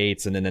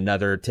activates and then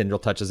another tendril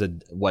touches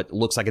what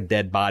looks like a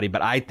dead body,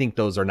 but I think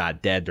those are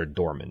not dead, they're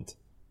dormant.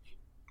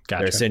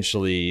 Gotcha. They're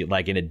essentially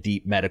like in a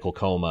deep medical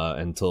coma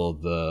until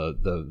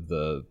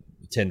the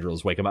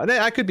tendrils wake them up.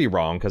 I could be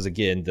wrong, because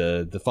again,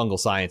 the fungal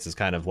science is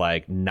kind of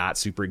like not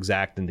super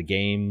exact in the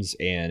games,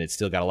 and it's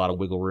still got a lot of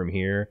wiggle room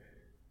here.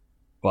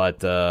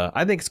 But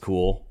I think it's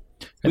cool.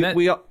 And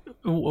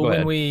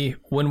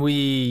when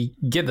we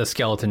get the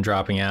skeleton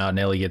dropping out and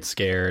Ellie gets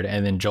scared,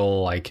 and then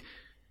Joel like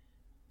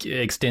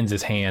extends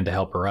his hand to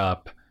help her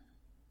up,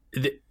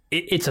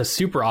 it's a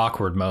super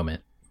awkward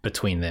moment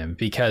between them,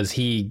 because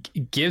he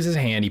gives his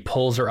hand, he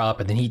pulls her up,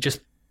 and then he just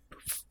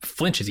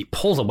flinches. He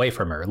pulls away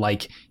from her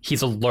like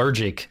he's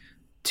allergic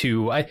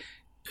to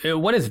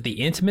what is it,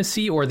 the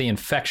intimacy or the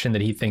infection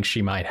that he thinks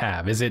she might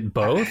have? Is it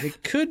both?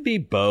 It could be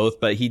both,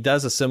 but he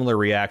does a similar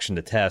reaction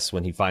to Tess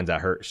when he finds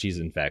out she's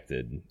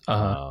infected,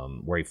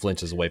 where he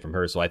flinches away from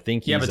her. So I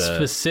think he's but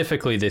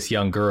specifically this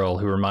young girl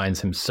who reminds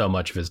him so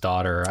much of his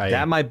daughter.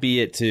 That might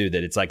be it too,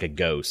 that it's like a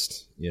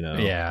ghost, you know?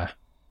 Yeah.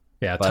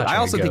 But I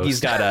also think he's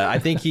got I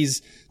think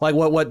he's like,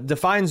 what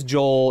defines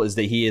Joel is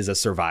that he is a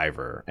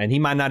survivor, and he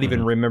might not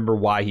even remember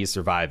why he's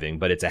surviving,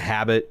 but it's a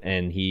habit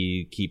and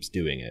he keeps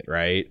doing it,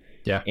 right?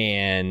 Yeah.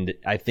 And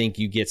I think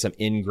you get some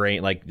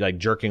ingrained, like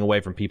jerking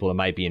away from people that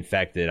might be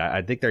infected.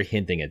 I think they're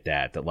hinting at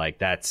that like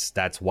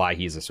that's why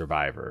he's a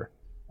survivor.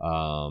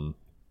 You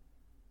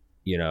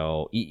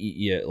know,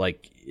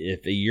 like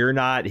if you're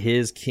not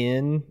his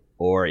kin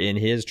or in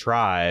his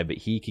tribe,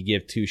 he could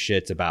give two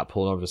shits about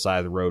pulling over the side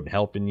of the road and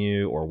helping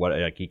you, or what,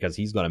 like, because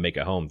he's going to make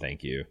it home.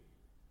 Thank you.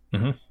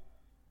 Mm-hmm.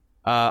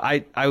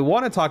 I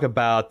want to talk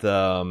about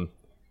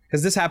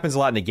because this happens a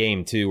lot in the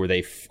game too, where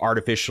they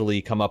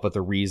artificially come up with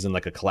a reason,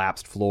 like a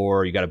collapsed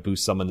floor. You got to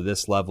boost someone to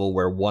this level,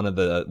 where one of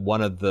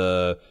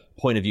the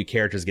point of view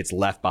characters gets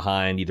left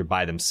behind either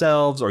by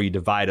themselves, or you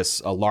divide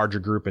a larger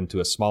group into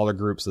a smaller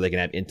group so they can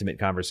have intimate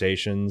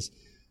conversations.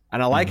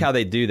 And I like how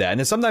they do that.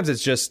 And then sometimes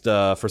it's just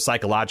for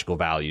psychological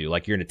value,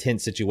 like you're in a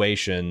tense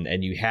situation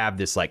and you have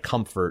this like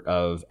comfort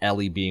of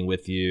Ellie being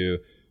with you,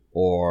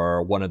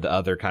 or one of the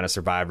other kind of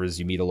survivors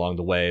you meet along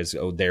the way is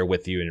they're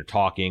with you and you're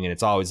talking, and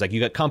it's always like you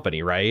got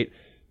company, right?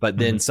 But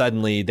then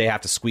suddenly they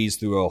have to squeeze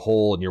through a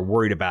hole, and you're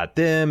worried about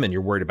them and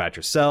you're worried about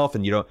yourself,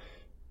 and you don't.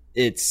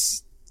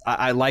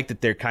 I like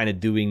that they're kind of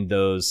doing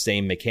those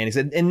same mechanics,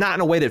 and not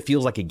in a way that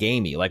feels like a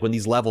gamey. Like when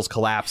these levels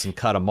collapse and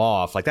cut them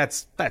off, like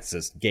that's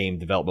just game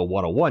development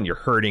 101. You're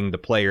hurting the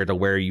player to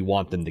where you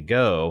want them to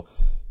go,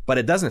 but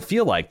it doesn't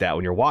feel like that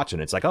when you're watching.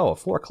 It's like, oh, a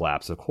floor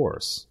collapse, of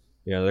course.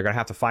 You know, they're going to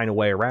have to find a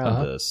way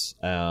around this.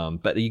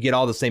 But you get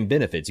all the same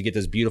benefits. You get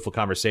this beautiful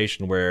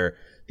conversation where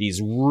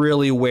these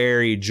really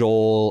wary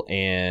Joel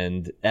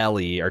and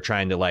Ellie are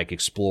trying to like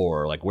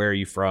explore, like, where are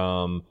you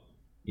from?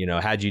 You know,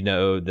 how'd you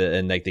know that?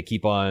 And like they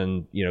keep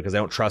on, you know, because they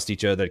don't trust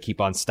each other, keep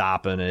on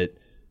stopping it.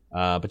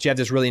 But you have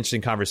this really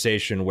interesting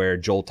conversation where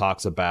Joel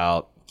talks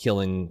about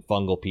killing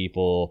fungal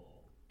people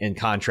in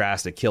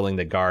contrast to killing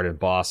the guard in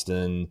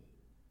Boston.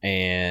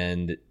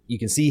 And you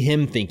can see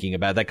him thinking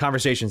about that.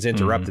 Conversation's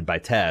interrupted by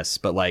Tess,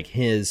 but like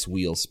his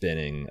wheel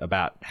spinning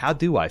about, how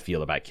do I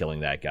feel about killing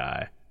that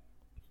guy?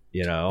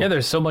 You know? Yeah,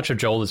 there's so much of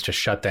Joel that's just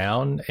shut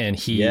down, and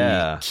he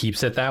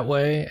keeps it that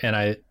way.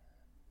 And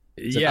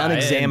it's an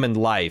unexamined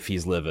life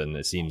he's living,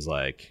 it seems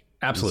like.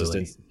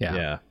 Absolutely.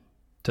 Yeah.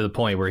 To the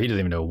point where he doesn't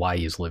even know why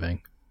he's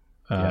living.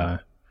 And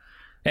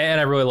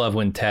I really love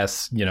when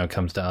Tess, you know,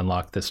 comes to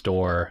unlock this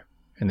door,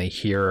 and they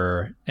hear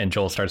her, and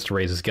Joel starts to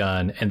raise his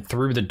gun, and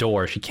through the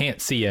door, she can't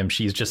see him.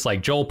 She's just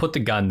like, Joel, put the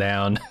gun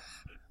down.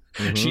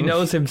 She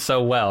knows him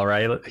so well,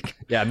 right?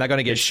 I'm not going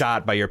to get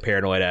shot by your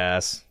paranoid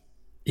ass.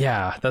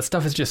 Yeah, that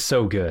stuff is just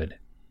so good.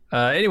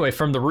 Anyway,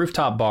 from the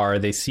rooftop bar,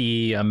 they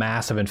see a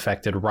mass of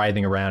infected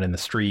writhing around in the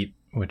street,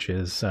 which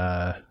is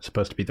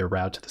supposed to be their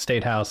route to the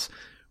State House.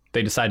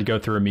 They decide to go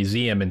through a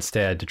museum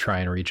instead to try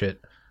and reach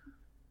it.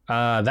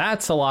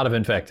 That's a lot of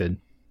infected.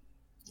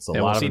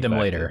 We'll see them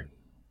later.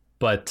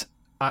 But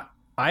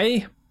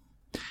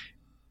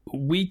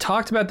we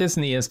talked about this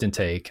in the instant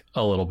take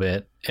a little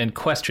bit and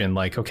questioned,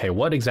 like, okay,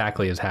 what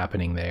exactly is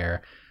happening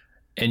there?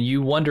 And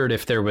you wondered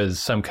if there was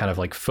some kind of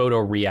like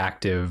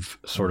photoreactive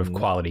sort of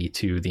quality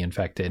to the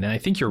infected. And I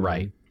think you're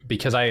right,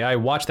 because I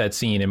watched that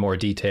scene in more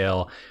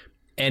detail.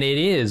 And it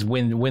is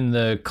when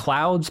the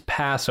clouds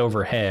pass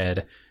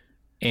overhead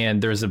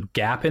and there's a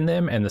gap in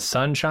them and the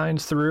sun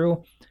shines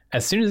through,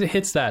 as soon as it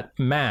hits that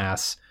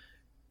mass,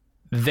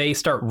 they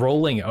start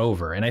rolling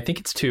over. And I think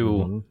it's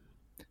to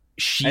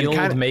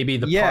shield maybe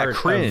the part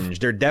cringe.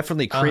 They're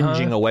definitely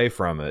cringing away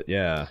from it.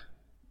 Yeah.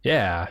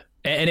 Yeah.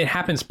 And it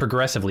happens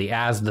progressively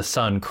as the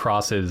sun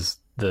crosses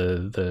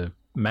the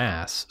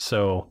mass.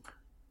 So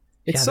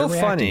it's so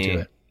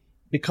funny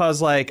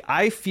because like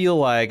I feel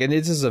like, and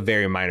this is a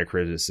very minor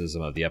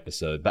criticism of the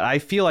episode, but I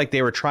feel like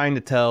they were trying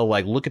to tell,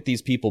 like, look at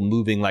these people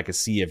moving like a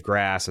sea of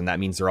grass and that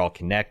means they're all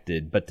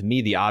connected. But to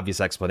me, the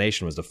obvious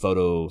explanation was the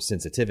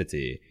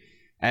photosensitivity.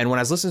 And when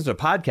I was listening to a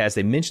podcast,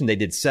 they mentioned they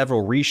did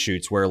several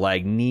reshoots where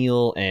like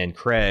Neil and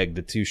Craig,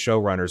 the two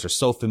showrunners, are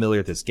so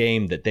familiar with this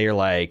game that they're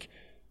like,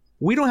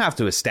 we don't have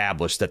to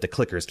establish that the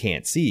clickers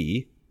can't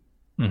see.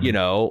 You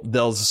know,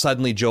 they'll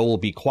suddenly Joel will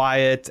be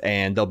quiet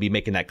and they'll be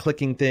making that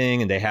clicking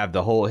thing and they have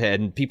the whole head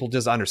and people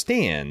just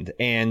understand.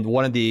 And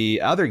one of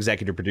the other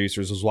executive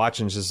producers was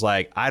watching, just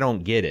like, I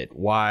don't get it.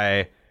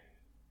 Why?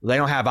 They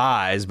don't have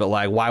eyes, but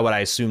like, why would I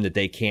assume that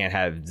they can't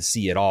have to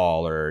see at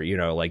all? Or, you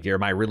know, like,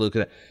 am I really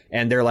looking at?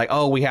 And they're like,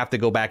 oh, we have to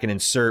go back and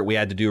insert. We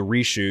had to do a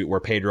reshoot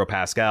where Pedro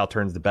Pascal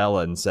turns to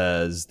Bella and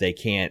says they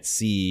can't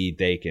see,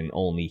 they can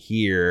only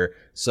hear,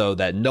 so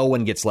that no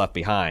one gets left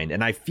behind.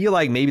 And I feel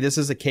like maybe this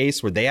is a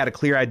case where they had a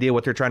clear idea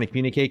what they're trying to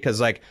communicate.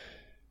 Because like,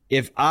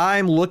 if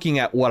I'm looking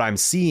at what I'm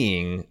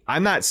seeing,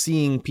 I'm not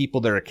seeing people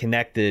that are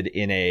connected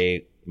in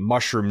a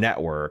mushroom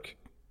network.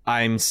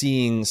 I'm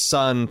seeing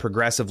sun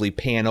progressively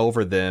pan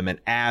over them, and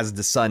as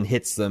the sun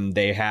hits them,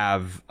 they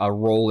have a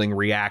rolling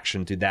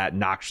reaction to that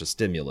noxious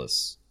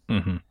stimulus.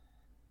 And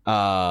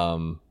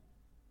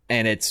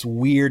it's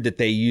weird that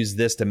they use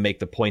this to make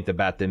the point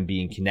about them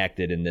being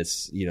connected in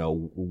this, you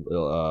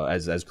know,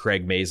 as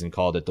Craig Mazin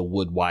called it, the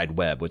Wood Wide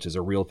Web, which is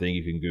a real thing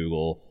you can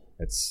Google.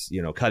 It's,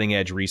 you know, cutting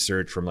edge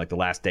research from like the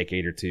last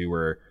decade or two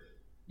where,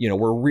 you know,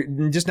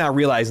 we're just now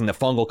realizing the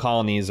fungal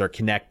colonies are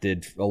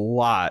connected a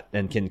lot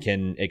and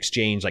can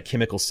exchange like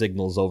chemical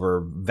signals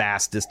over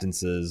vast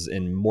distances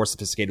in more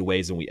sophisticated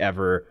ways than we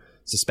ever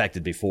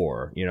suspected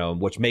before, you know,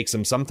 which makes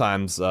them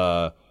sometimes, you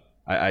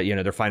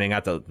know, they're finding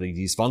out that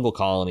these fungal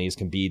colonies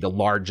can be the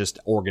largest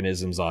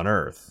organisms on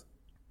Earth,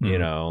 you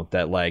know,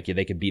 that like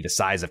they could be the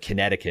size of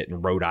Connecticut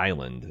and Rhode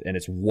Island. And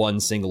it's one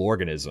single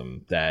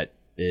organism that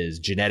is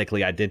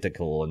genetically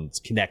identical and it's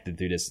connected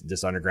through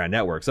this underground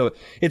network. So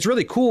it's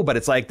really cool, but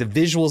it's like the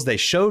visuals they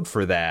showed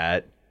for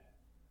that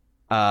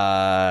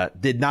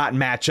did not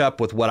match up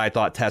with what I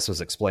thought Tess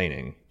was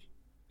explaining,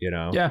 you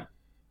know? Yeah,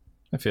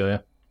 I feel you.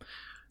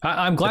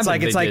 I'm glad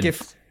it's like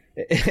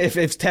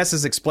if Tess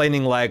is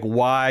explaining like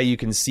why you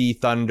can see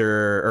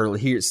thunder or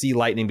see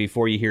lightning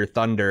before you hear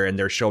thunder and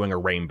they're showing a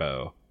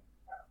rainbow.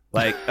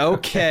 Like,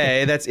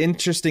 okay, that's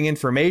interesting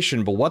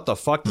information, but what the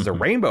fuck does a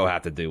rainbow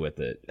have to do with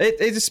it?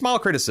 It's a small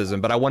criticism,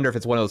 but I wonder if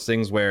it's one of those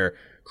things where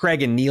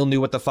Craig and Neil knew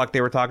what the fuck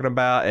they were talking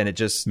about, and it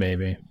just...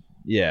 Maybe.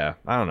 Yeah,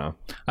 I don't know.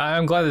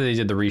 I'm glad that they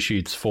did the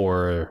reshoots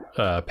for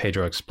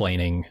Pedro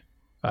explaining,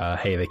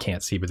 hey, they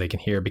can't see, but they can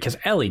hear, because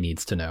Ellie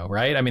needs to know,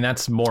 right? I mean,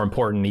 that's more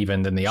important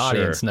even than the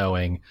audience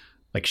knowing.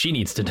 Like, she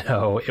needs to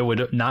know. It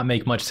would not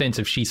make much sense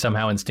if she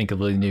somehow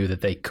instinctively knew that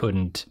they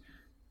couldn't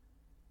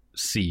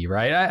see,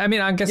 right? I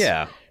mean, I guess...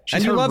 Yeah.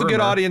 And you love a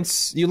good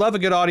audience. You love a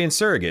good audience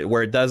surrogate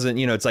where it doesn't,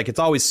 you know, it's like it's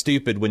always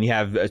stupid when you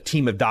have a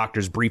team of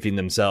doctors briefing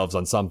themselves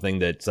on something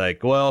that's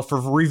like, well, for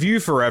review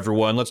for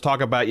everyone, let's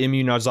talk about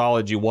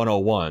immunology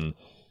 101.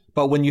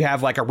 But when you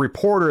have like a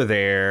reporter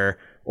there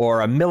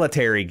or a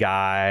military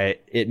guy,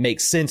 it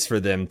makes sense for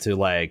them to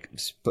like.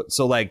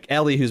 So like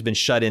Ellie, who's been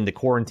shut into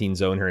quarantine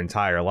zone her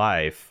entire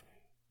life,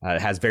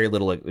 has very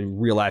little like,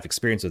 real life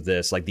experience with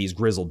this. Like these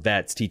grizzled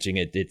vets teaching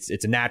it. It's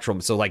a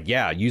natural. So like,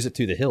 yeah, use it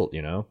to the hilt,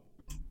 you know.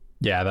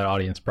 Yeah, that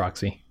audience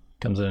proxy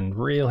comes in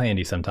real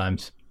handy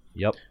sometimes.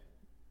 Yep.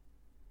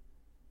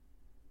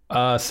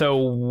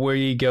 So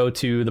we go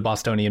to the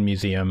Bostonian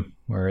Museum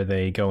where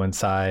they go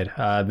inside.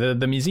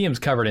 The museum's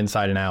covered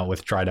inside and out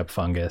with dried up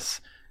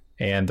fungus.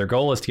 And their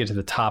goal is to get to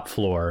the top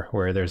floor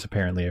where there's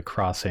apparently a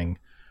crossing.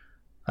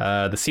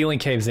 The ceiling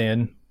caves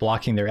in,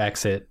 blocking their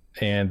exit,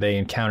 and they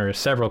encounter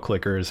several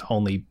clickers,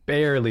 only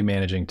barely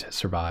managing to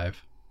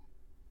survive.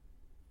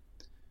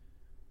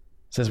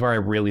 This is where I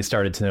really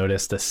started to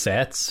notice the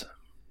sets,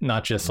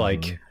 not just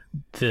like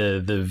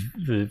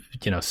the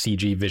you know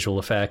CG visual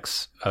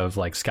effects of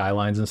like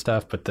skylines and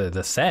stuff, but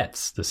the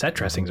sets, the set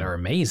dressings are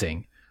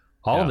amazing.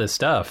 All of this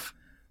stuff,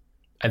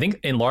 I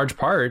think in large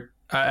part,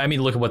 I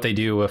mean, look at what they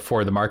do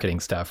for the marketing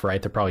stuff,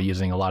 right? They're probably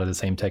using a lot of the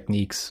same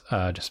techniques,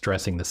 just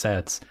dressing the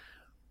sets.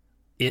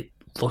 It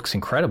looks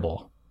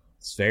incredible.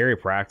 It's very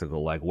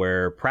practical. Like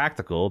where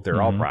practical,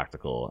 they're all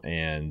practical,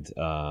 and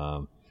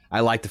I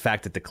like the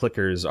fact that the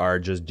clickers are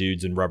just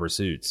dudes in rubber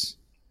suits.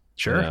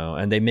 Sure. You know?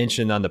 And they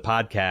mentioned on the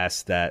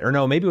podcast that, or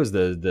no, maybe it was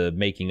the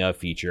making of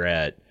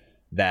featurette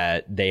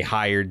that they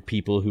hired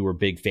people who were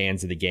big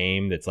fans of the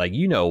game. That's like,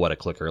 you know what a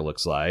clicker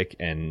looks like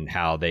and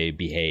how they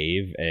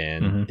behave,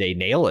 and they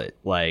nail it.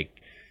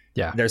 Like,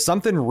 yeah, there's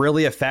something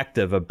really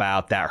effective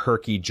about that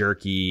herky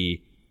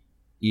jerky,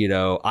 you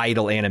know,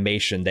 idle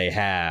animation they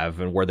have,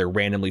 and where they're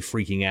randomly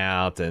freaking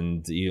out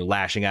and, you know,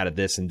 lashing out at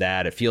this and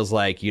that. It feels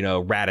like, you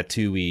know,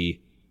 Ratatouille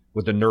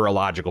with a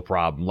neurological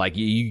problem. Like,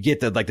 you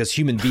get that, like, this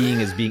human being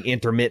is being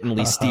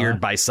intermittently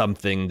steered by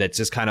something that's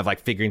just kind of like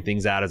figuring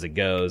things out as it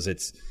goes.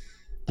 It's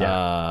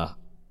and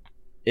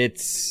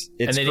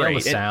they great. nail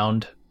the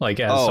sound. Like,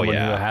 as someone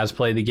who has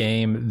played the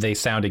game, they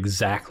sound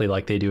exactly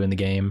like they do in the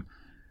game.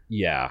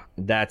 Yeah,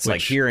 that's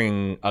like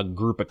hearing a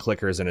group of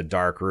clickers in a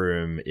dark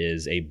room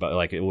is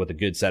like with a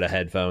good set of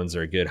headphones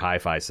or a good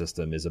hi-fi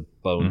system is a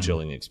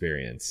bone-chilling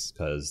experience,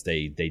 because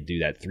they do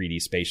that 3D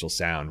spatial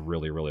sound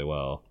really, really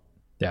well.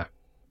 Yeah.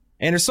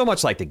 And there's so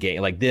much like the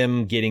game, like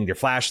them getting their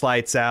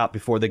flashlights out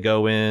before they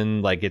go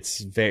in. Like,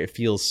 it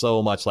feels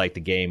so much like the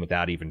game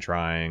without even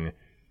trying.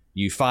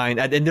 You find,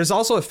 and there's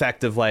also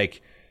effective,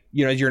 like,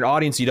 you know, you're an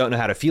audience, you don't know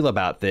how to feel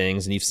about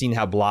things, and you've seen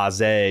how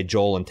blasé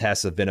Joel and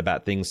Tess have been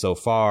about things so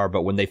far,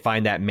 but when they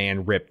find that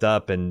man ripped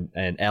up and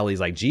Ellie's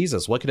like,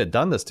 Jesus, what could have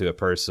done this to a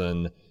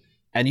person?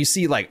 And you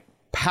see, like,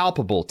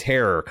 palpable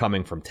terror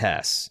coming from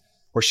Tess,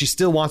 where she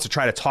still wants to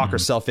try to talk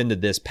herself into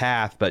this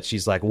path, but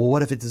she's like, well,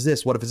 what if it's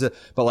this? What if it's this?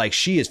 But, like,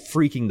 she is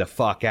freaking the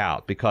fuck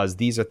out, because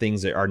these are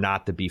things that are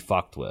not to be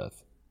fucked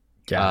with.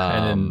 Yeah,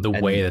 and then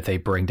the way that they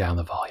bring down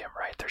the volume,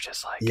 right? They're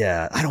just like,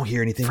 yeah, I don't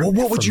hear anything. Well,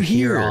 what would you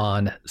hear?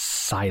 On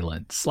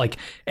silence. Like,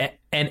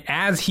 and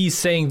as he's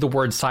saying the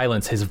word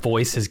silence, his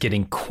voice is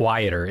getting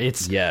quieter.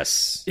 It's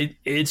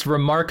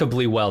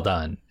remarkably well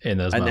done in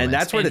those moments. And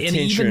that's where the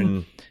tension.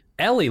 Even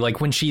Ellie, like,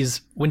 when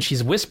she's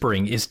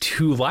whispering, is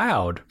too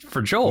loud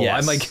for Joel.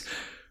 Yes. I'm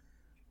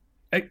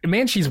like,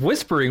 man, she's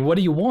whispering. What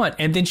do you want?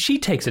 And then she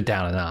takes it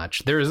down a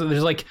notch. There's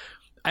like,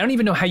 I don't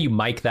even know how you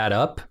mic that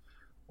up.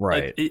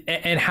 Right.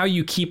 And how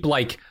you keep,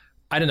 like,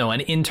 I don't know,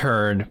 an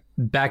intern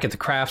back at the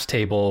crafts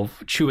table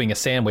chewing a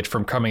sandwich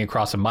from coming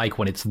across a mic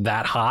when it's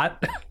that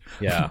hot.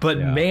 Yeah. But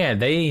man,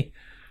 they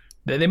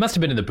must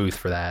have been in the booth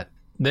for that.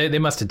 They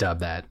must have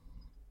dubbed that.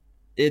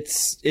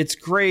 It's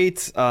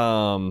great.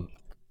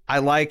 I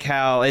like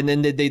how, and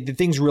then the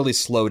things really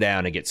slow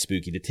down and get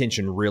spooky. The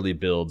tension really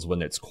builds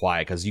when it's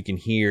quiet, because you can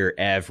hear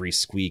every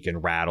squeak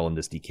and rattle in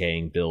this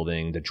decaying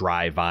building, the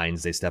dry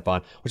vines they step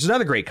on, which is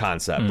another great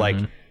concept. Like,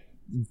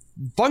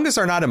 fungus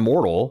are not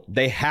immortal.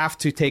 They have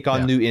to take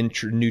on new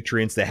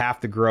nutrients. They have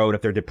to grow. And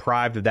if they're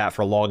deprived of that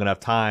for a long enough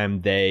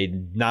time, they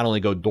not only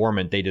go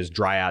dormant, they just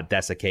dry out,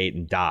 desiccate,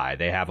 and die.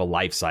 They have a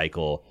life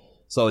cycle.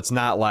 So it's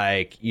not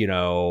like, you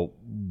know,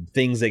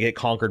 things that get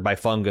conquered by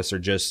fungus are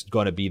just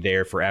going to be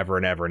there forever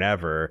and ever and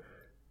ever.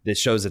 This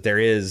shows that there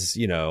is,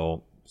 you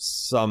know,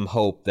 some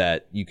hope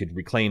that you could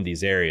reclaim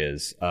these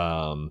areas.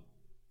 But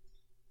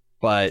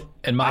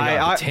and my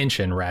God, the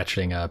tension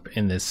ratcheting up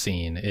in this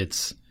scene,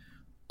 it's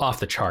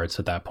off the charts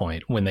at that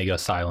point when they go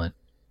silent.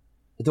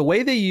 The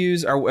way they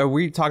use, are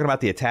we talking about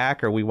the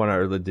attack, or we want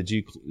to, or did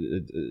you?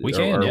 We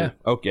can, yeah.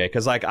 Okay,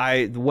 because like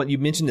what you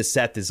mentioned, the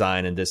set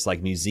design in this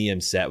like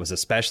museum set was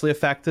especially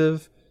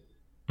effective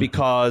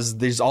because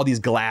there's all these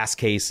glass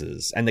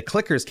cases and the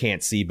clickers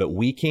can't see, but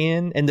we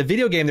can. In the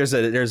video game, there's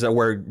a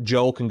where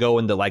Joel can go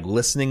into like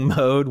listening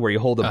mode where you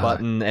hold a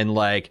button and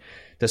like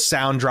the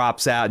sound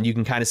drops out and you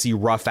can kind of see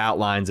rough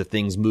outlines of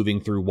things moving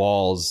through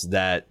walls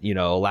that, you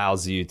know,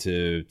 allows you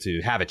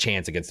to have a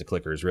chance against the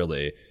clickers,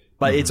 really.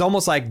 But it's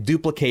almost like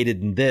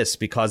duplicated in this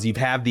because you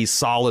have these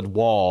solid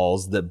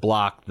walls that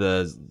block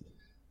the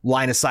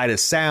line of sight of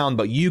sound,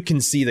 but you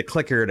can see the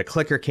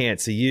clicker can't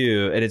see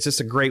you. And it's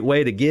just a great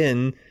way to,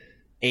 again,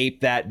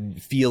 ape that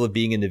feel of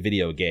being in the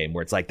video game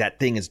where it's like that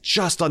thing is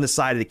just on the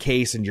side of the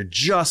case and you're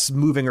just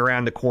moving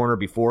around the corner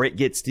before it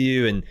gets to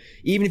you. And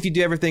even if you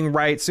do everything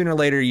right, sooner or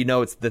later, you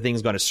know, the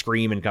thing's going to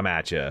scream and come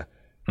at you.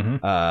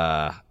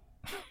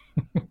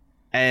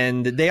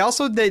 And they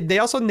also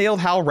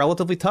nailed how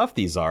relatively tough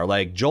these are.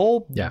 Like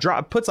Joel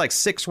puts like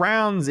 6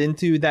 rounds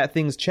into that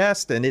thing's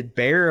chest and it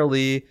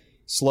barely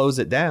slows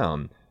it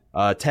down.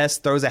 Tess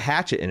throws a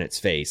hatchet in its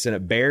face and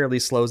it barely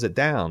slows it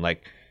down.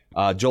 Like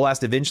Joel has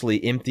to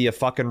eventually empty a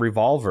fucking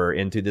revolver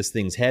into this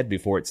thing's head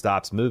before it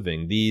stops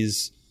moving.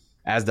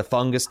 As the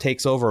fungus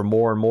takes over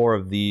more and more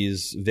of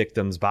these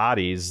victims'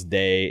 bodies,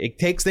 it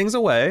takes things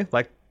away,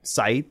 like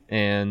sight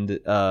and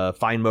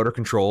fine motor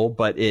control,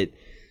 but it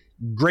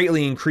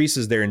greatly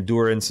increases their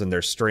endurance and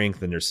their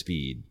strength and their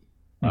speed.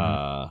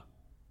 Yeah.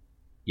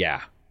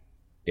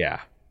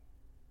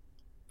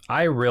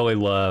 I really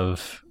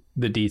love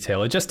the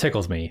detail. It just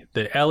tickles me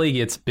that Ellie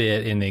gets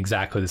bit in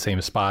exactly the same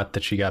spot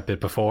that she got bit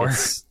before.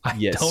 I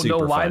don't know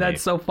why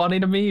that's so funny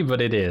to me, but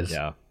it is.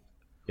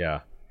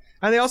 Yeah.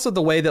 And they also,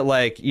 the way that,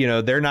 like, you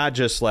know, they're not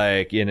just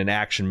like in an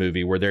action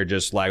movie where they're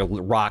just like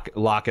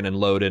locking and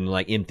loading and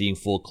like emptying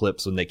full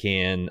clips when they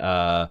can.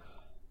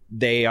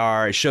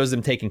 It shows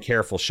them taking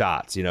careful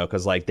shots, you know,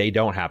 because like they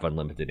don't have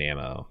unlimited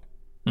ammo.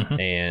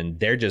 And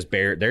they're just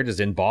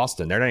in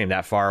Boston. They're not even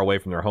that far away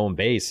from their home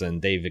base,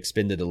 and they've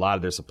expended a lot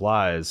of their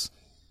supplies.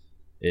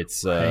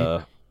 It's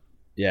Right.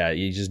 yeah,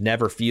 you just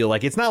never feel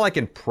like it's not like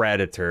in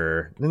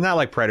Predator, not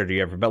like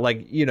Predator ever, but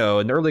like, you know,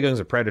 in the early goings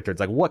of Predator, it's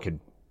like what could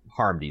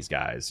harm these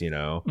guys, you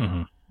know?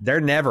 Mm-hmm.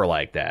 They're never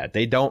like that.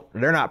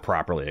 They're not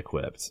properly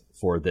equipped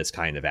for this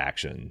kind of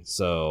action.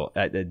 So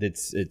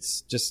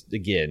it's just,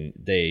 again,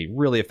 they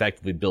really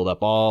effectively build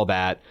up all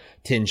that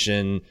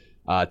tension.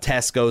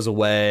 Tess goes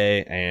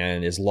away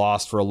and is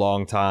lost for a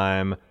long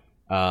time.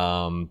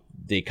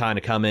 They kind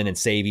of come in and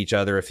save each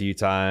other a few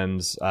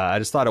times. I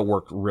just thought it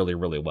worked really,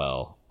 really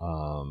well.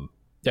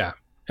 Yeah.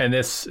 And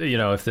this, you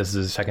know, if this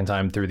is the second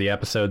time through the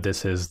episode,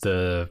 this is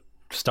the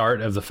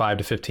start of the 5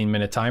 to 15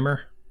 minute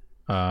timer.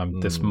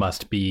 This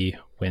must be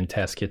when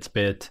Tess gets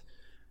bit.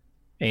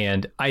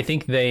 And I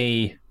think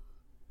they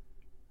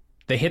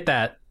hit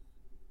that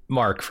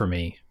mark for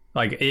me.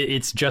 Like,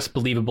 it's just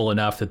believable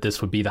enough that this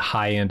would be the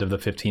high end of the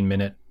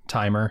 15-minute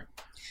timer.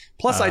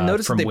 Plus, I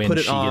noticed from that they when put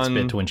it she on. gets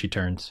bit to when she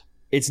turns.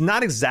 It's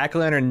not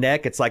exactly on her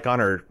neck. It's like on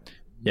her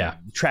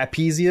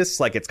trapezius.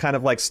 Like, it's kind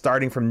of like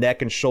starting from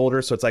neck and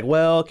shoulder. So it's like,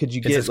 well, could you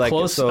get it's as like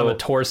close of a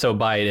torso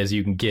bite as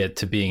you can get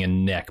to being a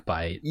neck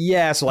bite?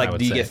 Yeah. So like,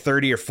 do you get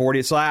 30 or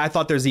 40? So I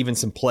thought there's even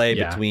some play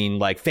between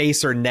like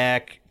face or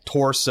neck,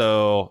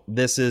 torso.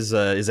 This is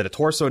it a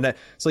torso neck?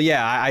 So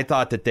yeah, I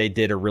thought that they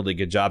did a really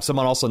good job.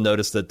 Someone also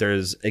noticed that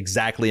there's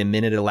exactly a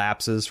minute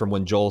elapses from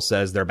when Joel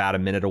says they're about a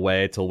minute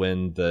away till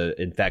when the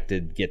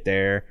infected get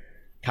there,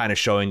 kind of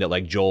showing that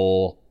like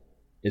Joel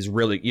is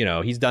really, you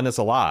know, he's done this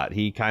a lot.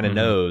 He kind of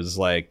knows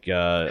like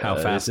how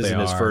fast this isn't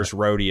they his are. first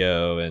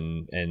rodeo,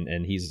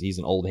 and he's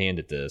an old hand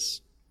at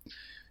this.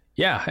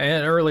 Yeah,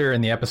 and earlier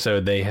in the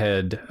episode they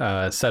had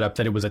set up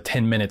that it was a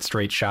 10-minute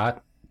straight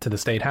shot to the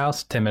State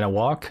House, 10-minute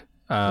walk.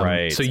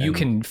 Right. So you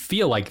can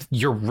feel like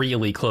you're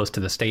really close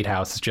to the State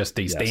House. It's just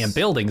these damn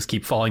buildings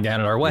keep falling down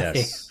in our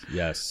way.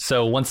 Yes.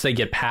 So once they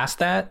get past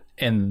that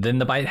and then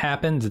the bite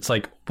happens, it's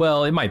like,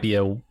 well, it might be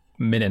a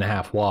minute and a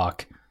half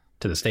walk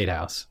to the State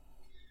House.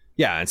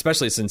 Yeah,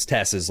 especially since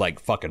Tess is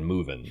like fucking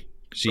moving.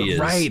 She is.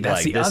 Right,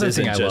 that's like, the other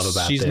thing I love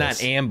about she's this.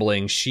 not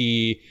ambling.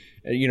 She,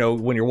 you know,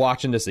 when you're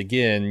watching this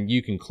again,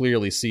 you can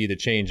clearly see the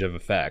change of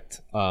effect.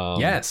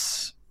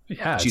 Yes.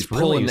 Yeah, she's it's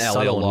pulling really Ellie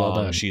subtle and well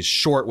along. done. She's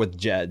short with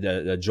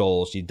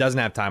Joel. She doesn't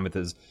have time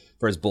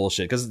for his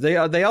bullshit. Because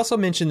they also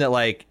mentioned that,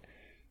 like,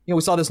 you know,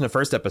 we saw this in the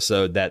first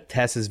episode, that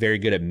Tess is very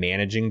good at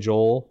managing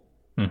Joel.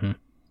 Mm-hmm.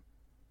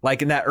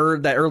 Like in that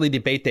early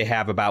debate they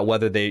have about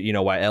whether they, you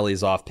know, while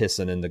Ellie's off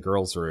pissing in the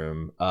girls'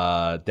 room,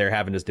 they're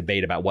having this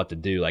debate about what to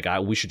do. Like,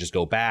 we should just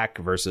go back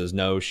versus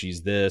no,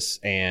 she's this.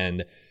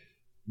 And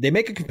they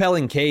make a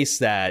compelling case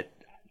that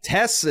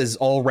Tess is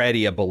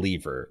already a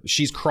believer.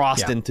 She's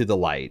crossed into the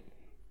light.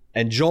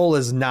 And Joel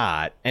is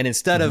not. And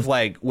instead of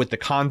like with the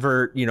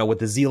convert, you know, with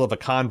the zeal of a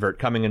convert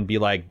coming and be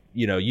like,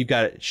 you know,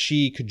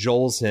 she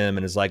cajoles him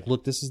and is like,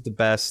 look, this is the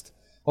best.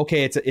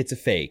 Okay, it's a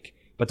fake.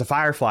 But the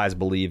Fireflies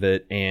believe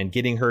it, and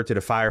getting her to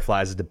the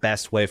Fireflies is the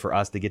best way for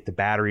us to get the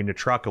battery in the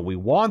truck, and we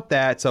want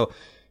that. So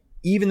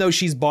even though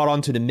she's bought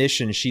onto the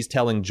mission, she's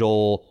telling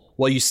Joel,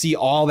 well, you see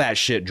all that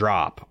shit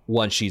drop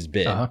once she's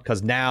bit,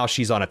 because now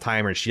she's on a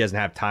timer and she doesn't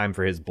have time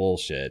for his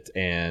bullshit.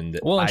 And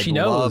she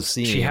knows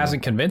she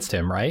hasn't convinced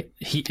him, right?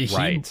 He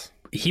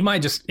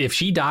might just, if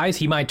she dies,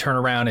 he might turn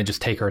around and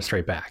just take her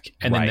straight back.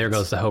 And then there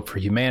goes the hope for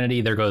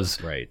humanity. There goes...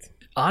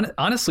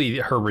 honestly,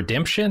 her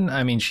redemption.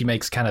 I mean, she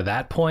makes kind of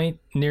that point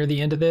near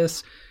the end of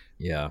this.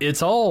 Yeah.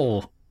 It's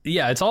all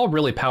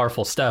really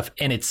powerful stuff.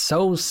 And it's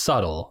so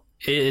subtle.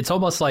 It's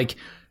almost like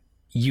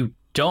you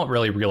don't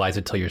really realize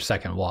it till your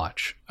second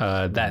watch.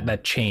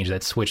 That change,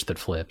 that switch that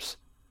flips.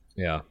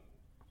 Yeah.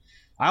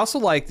 I also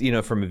liked, you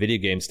know, from a video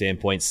game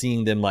standpoint,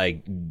 seeing them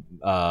like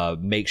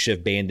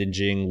makeshift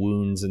bandaging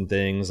wounds and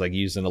things, like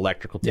using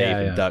electrical tape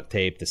and duct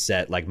tape to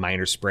set like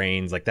minor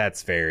sprains. Like,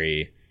 that's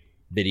very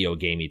video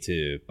gamey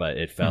too, but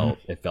it felt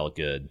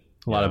good.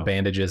 A lot of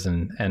bandages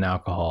and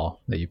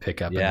alcohol that you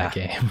pick up in that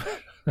game.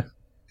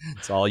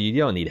 It's all you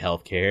don't need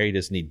healthcare. You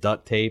just need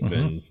duct tape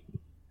and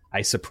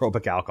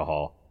isopropyl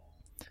alcohol.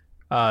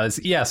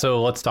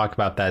 So let's talk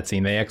about that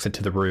scene. They exit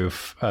to the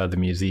roof of the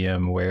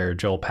museum where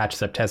Joel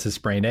patches up Tess's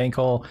sprained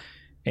ankle,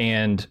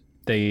 and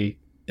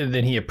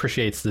then he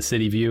appreciates the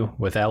city view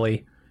with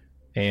Ellie,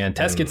 and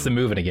Tess gets them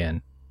moving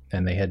again,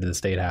 and they head to the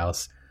State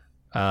House.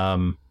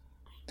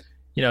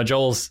 You know,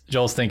 Joel's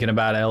thinking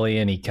about Ellie,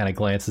 and he kind of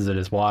glances at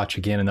his watch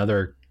again.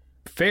 Another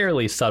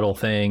fairly subtle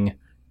thing,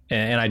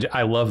 and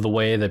I love the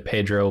way that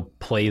Pedro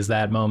plays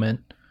that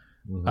moment.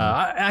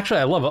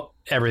 I love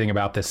everything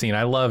about this scene.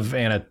 I love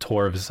Anna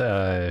Torv's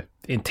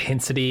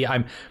intensity.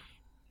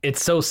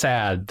 It's so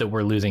sad that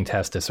we're losing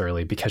Tess this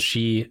early, because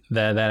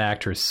that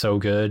actor is so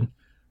good.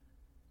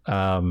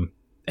 And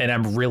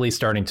I'm really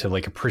starting to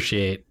like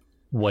appreciate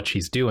what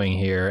she's doing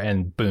here,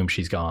 and boom,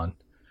 she's gone.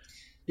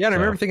 Yeah, and I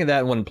remember thinking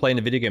that when playing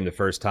the video game the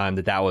first time,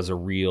 that was a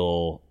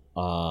real,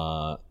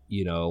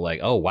 you know, like,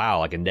 oh, wow,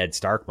 like a Ned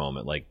Stark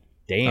moment. Like,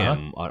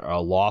 damn, a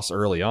loss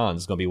early on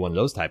is going to be one of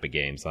those type of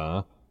games,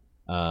 huh?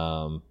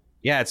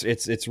 Yeah,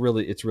 it's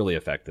really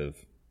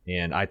effective.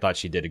 And I thought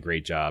she did a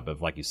great job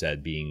of, like you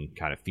said, being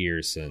kind of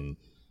fierce and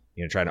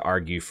trying to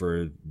argue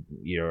for,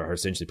 her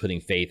essentially putting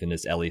faith in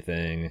this Ellie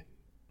thing.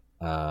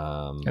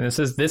 And this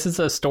is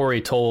a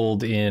story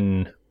told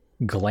in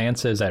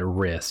glances at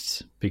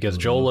wrists, because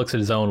Joel looks at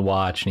his own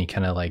watch and he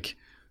kind of like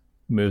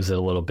moves it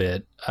a little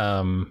bit.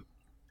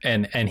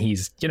 And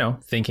he's,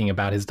 thinking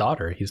about his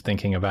daughter. He's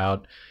thinking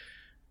about,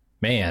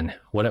 man,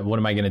 what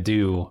am I going to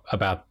do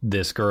about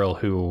this girl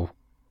who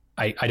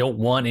I don't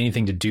want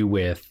anything to do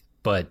with,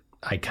 but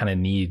I kind of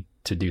need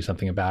to do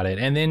something about it.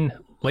 And then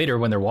later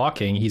when they're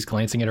walking, he's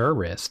glancing at her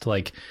wrist.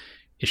 Like,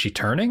 is she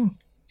turning?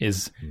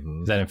 Is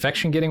that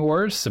infection getting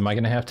worse? Am I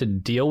going to have to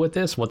deal with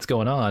this? What's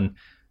going on?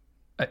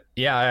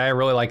 Yeah, I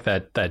really like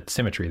that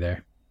symmetry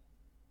there.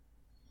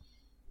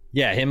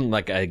 Yeah, him,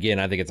 like, again,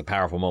 I think it's a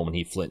powerful moment.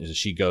 He flinches.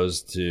 She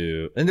goes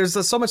to, and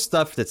there's so much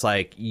stuff that's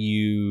like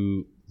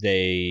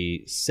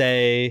they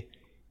say,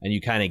 and you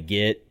kind of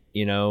get,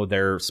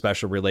 their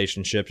special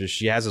relationships.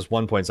 She has this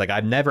one point. It's like,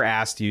 I've never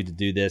asked you to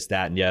do this,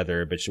 that, and the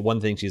other. But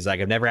one thing she's like,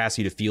 I've never asked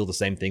you to feel the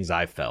same things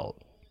I've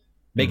felt.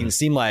 Making it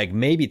seem like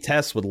maybe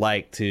Tess would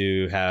like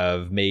to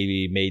have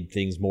maybe made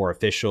things more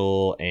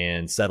official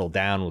and settled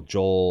down with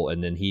Joel,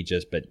 and then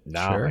but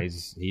no, sure.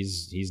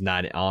 he's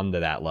not on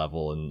to that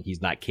level, and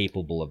he's not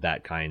capable of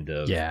that kind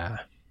of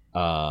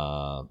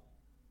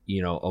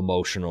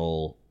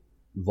emotional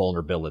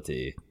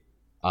vulnerability.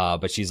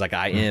 But she's like,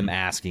 I am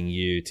asking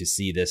you to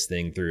see this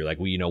thing through. Like,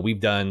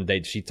 we've done.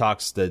 She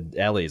talks to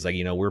Ellie's like,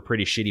 we're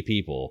pretty shitty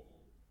people.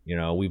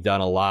 We've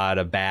done a lot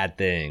of bad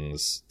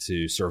things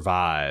to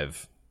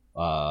survive.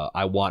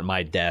 I want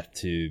my death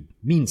to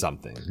mean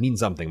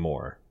something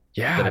more.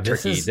 Yeah, than a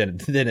turkey,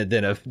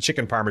 than a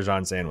chicken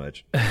Parmesan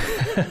sandwich.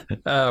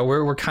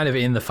 We're kind of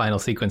in the final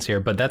sequence here,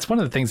 but that's one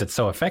of the things that's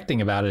so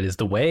affecting about it is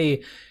the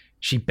way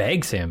she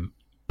begs him,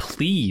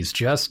 please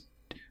just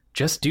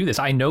do this.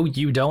 I know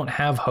you don't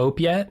have hope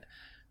yet,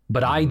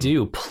 but I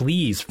do.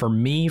 Please, for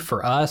me,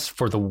 for us,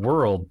 for the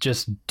world,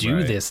 just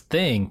do this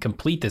thing,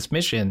 complete this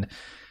mission,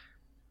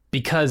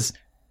 because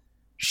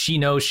she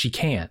knows she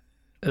can't.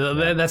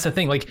 That's the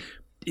thing. Like,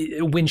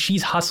 when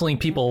she's hustling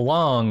people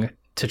along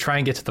to try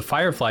and get to the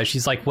Firefly,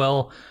 she's like,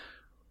 well,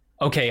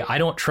 okay, I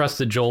don't trust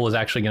that Joel is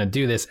actually going to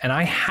do this, and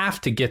I have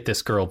to get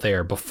this girl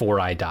there before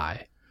I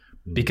die.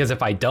 Because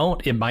if I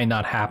don't, it might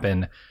not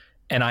happen,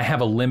 and I have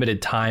a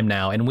limited time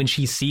now. And when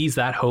she sees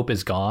that hope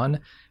is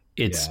gone,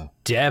 it's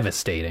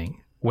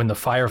devastating when the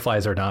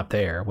Fireflies are not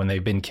there, when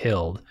they've been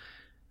killed.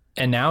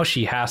 And now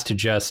she has to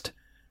just,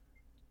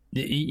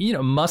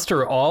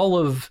 muster all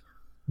of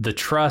the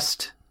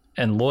trust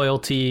and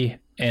loyalty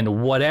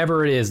and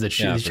whatever it is that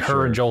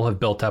and Joel have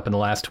built up in the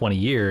last 20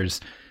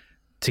 years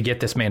to get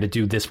this man to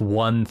do this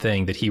one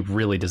thing that he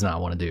really does not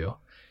want to do.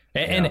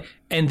 And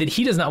that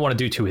he does not want to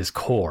do to his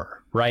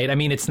core, right? I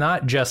mean, it's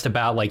not just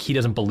about like, he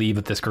doesn't believe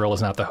that this girl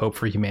is not the hope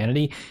for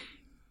humanity.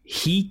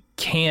 He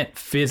can't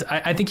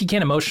I think he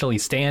can't emotionally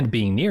stand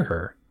being near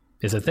her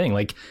is a thing.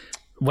 Like,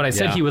 when I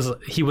said he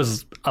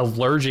was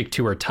allergic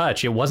to her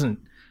touch, it wasn't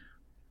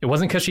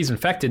because she's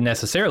infected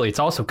necessarily. It's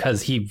also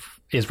because he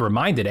is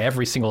reminded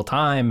every single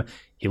time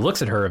he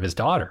looks at her of his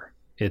daughter.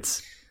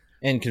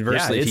 And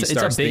conversely, if he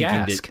starts thinking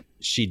that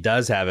she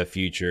does have a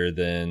future,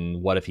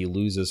 then what if he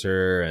loses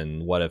her?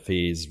 And what if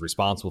he's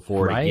responsible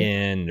for it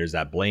again? There's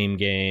that blame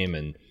game.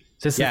 And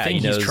this is the thing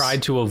he's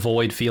tried to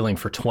avoid feeling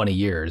for 20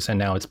 years, and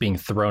now it's being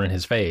thrown in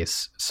his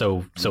face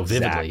so vividly.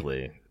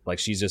 Exactly. Like,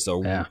 she's just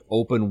a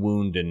open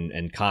wound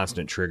and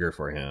constant trigger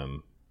for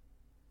him.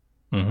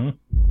 Mm-hmm.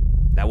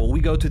 Now, when we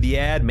go to the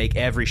ad, make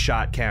every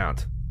shot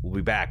count. We'll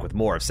be back with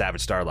more of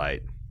Savage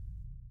Starlight.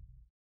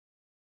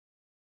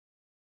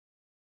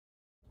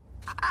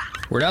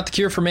 We're not the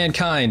cure for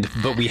mankind,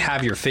 but we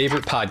have your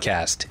favorite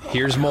podcast.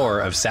 Here's more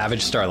of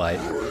Savage Starlight.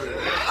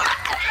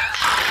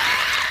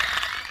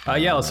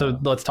 So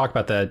let's talk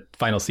about the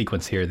final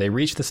sequence here. They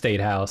reach the State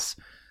House.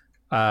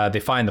 They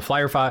find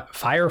the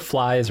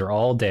Fireflies are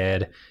all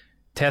dead.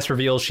 Tess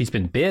reveals she's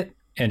been bit,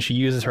 and she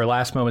uses her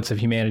last moments of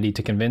humanity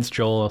to convince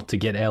Joel to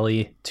get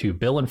Ellie to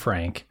Bill and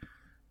Frank.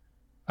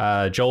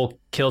 Joel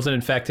kills an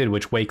infected,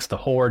 which wakes the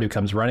Horde, who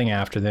comes running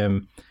after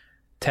them.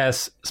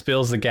 Tess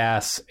spills the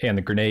gas and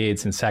the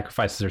grenades and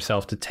sacrifices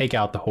herself to take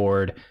out the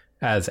Horde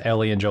as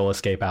Ellie and Joel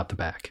escape out the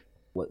back.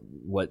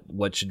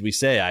 What should we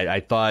say? I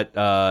thought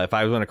if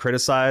I was going to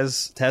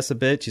criticize Tess a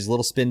bit, she's a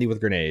little spindy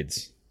with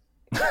grenades.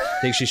 I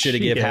think she should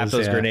have given half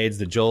those grenades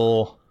to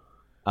Joel.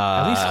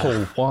 At least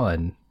hold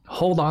one.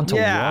 Hold on to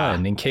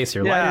one in case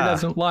your lighter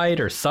doesn't light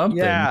or something.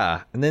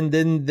 Yeah, and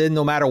then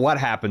no matter what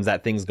happens,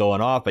 that thing's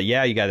going off. But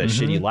you got that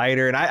shitty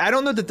lighter, and I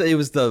don't know that it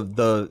was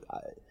the.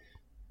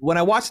 When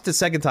I watched it the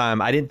second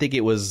time, I didn't think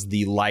it was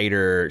the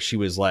lighter. She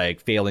was like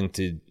failing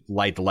to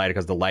light the lighter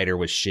because the lighter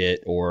was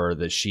shit, or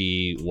that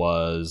she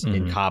was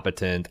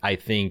incompetent. I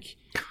think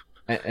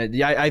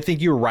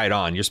you were right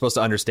on. You're supposed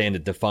to understand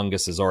that the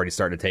fungus is already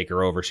starting to take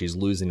her over. She's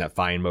losing that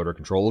fine motor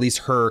control, at least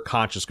her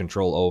conscious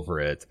control over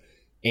it.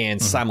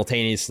 And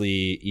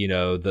simultaneously,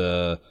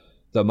 the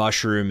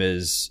mushroom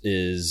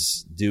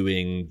is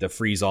doing the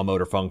freeze all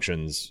motor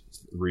functions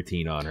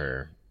routine on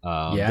her.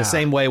 The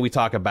same way we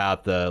talk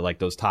about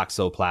those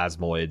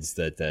toxoplasmoids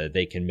that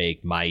they can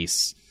make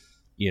mice,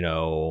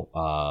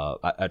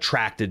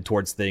 attracted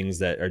towards things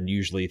that are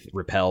usually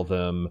repel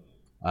them.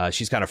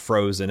 She's kind of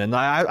frozen. And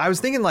I was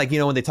thinking,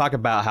 when they talk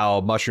about how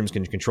mushrooms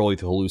can control you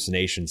through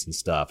hallucinations and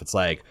stuff, it's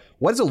like,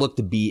 what does it look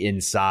to be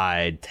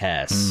inside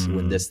Tess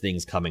when this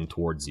thing's coming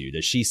towards you?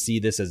 Does she see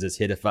this as this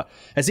hit?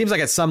 It seems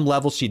like at some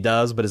level she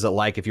does, but is it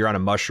like if you're on a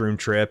mushroom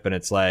trip and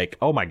it's like,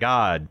 oh my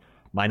God,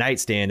 my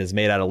nightstand is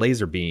made out of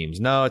laser beams?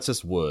 No, it's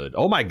just wood.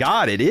 Oh my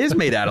God, it is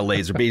made out of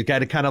laser beams. Got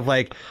to kind of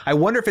I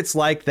wonder if it's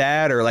like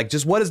that, or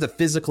just what is the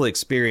physical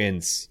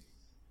experience?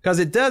 Because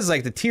it does,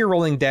 the tear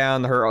rolling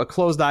down her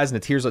closed eyes and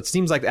the tears. It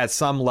seems like at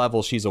some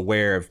level she's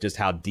aware of just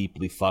how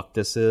deeply fucked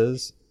this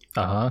is.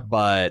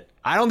 But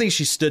I don't think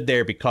she stood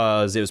there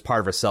because it was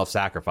part of her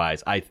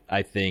self-sacrifice.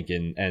 I think,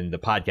 and the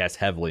podcast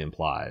heavily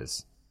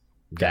implies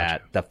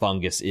that the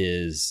fungus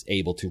is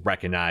able to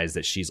recognize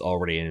that she's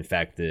already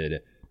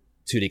infected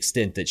to the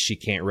extent that she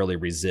can't really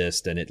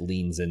resist, and it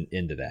leans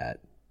into that.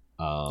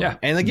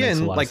 And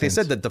again, like they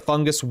said, that the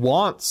fungus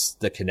wants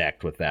to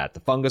connect with that. The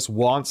fungus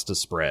wants to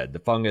spread. The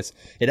fungus,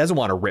 it doesn't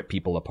want to rip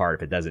people apart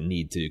if it doesn't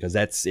need to, because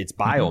that's its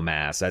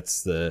biomass.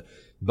 That's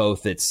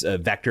both its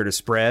vector to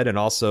spread and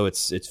also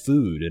its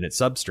food and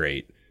its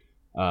substrate.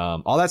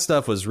 All that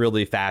stuff was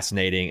really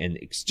fascinating and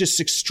just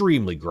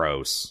extremely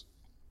gross.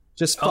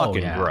 Just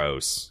fucking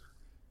gross.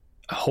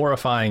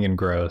 Horrifying and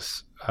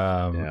gross.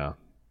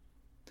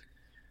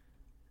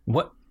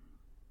 What?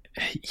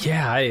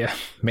 Yeah,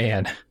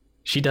 man.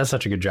 She does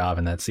such a good job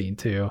in that scene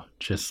too.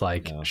 Just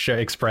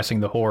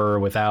expressing the horror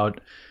without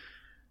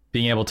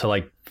being able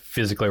to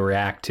physically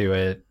react to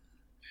it.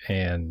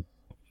 And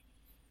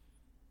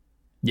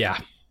yeah,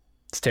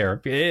 it's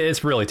terrible.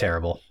 It's really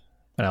terrible.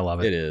 And I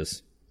love it. It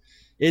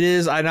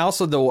is. And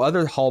also the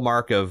other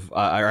hallmark of,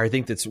 I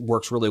think that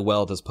works really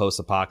well at this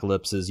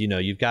post-apocalypse is,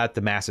 you've got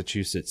the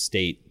Massachusetts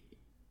State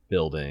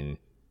Building.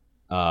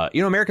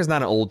 America's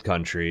not an old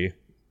country.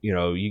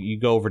 You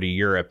go over to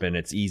Europe and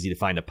it's easy to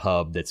find a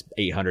pub that's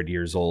 800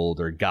 years old,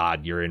 or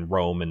God, you're in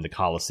Rome and the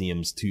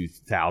Colosseum's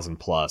 2,000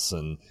 plus,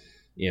 and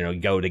you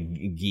go to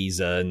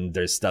Giza and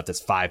there's stuff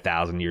that's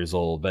 5,000 years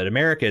old. But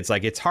America,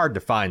 it's hard to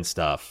find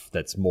stuff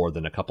that's more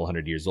than a couple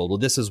hundred years old. Well,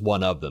 this is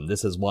one of them.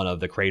 This is one of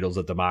the cradles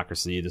of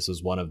democracy. This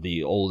is one of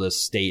the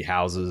oldest state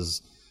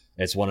houses.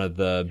 It's one of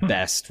the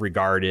best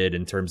regarded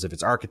in terms of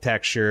its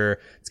architecture.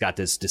 It's got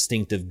this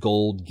distinctive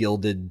gold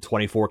gilded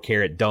 24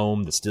 karat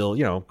dome that still,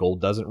 gold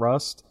doesn't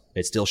rust.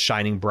 It's still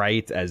shining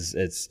bright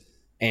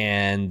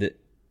and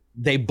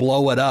they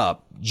blow it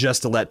up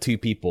just to let two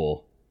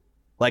people,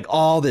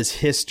 all this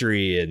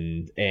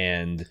history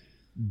and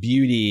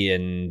beauty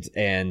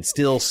and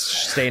still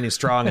standing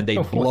strong, and they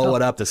blow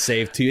it up to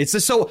save two. It's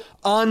just so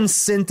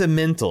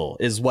unsentimental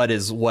is what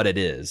it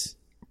is.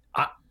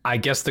 I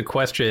guess the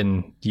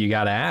question you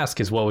got to ask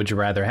is, what would you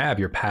rather have,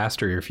 your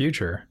past or your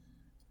future?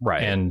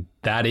 Right. And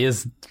that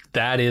is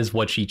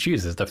what she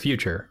chooses, the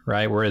future,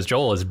 right? Whereas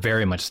Joel is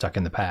very much stuck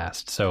in the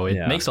past. So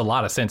it makes a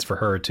lot of sense for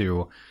her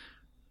to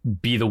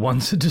be the one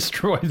to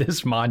destroy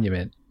this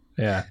monument.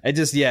 Yeah.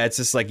 It's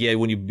just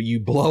when you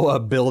blow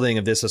a building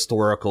of this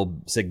historical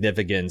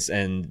significance,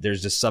 and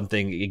there's just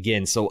something,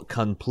 again, so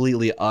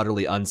completely,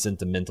 utterly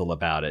unsentimental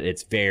about it.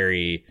 That's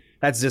very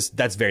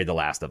The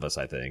Last of Us,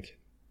 I think.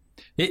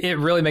 It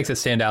really makes it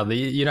stand out.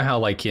 You know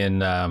how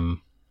in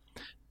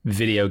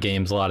video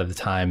games, a lot of the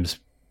times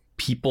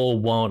people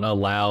won't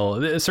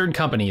allow, certain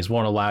companies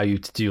won't allow you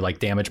to do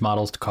damage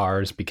models to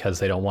cars because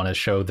they don't want to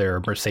show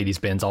their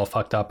Mercedes-Benz all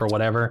fucked up or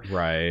whatever.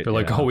 Right.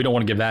 They're oh, we don't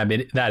want to give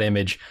that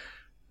image.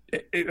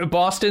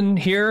 Boston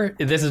here,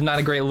 this is not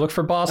a great look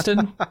for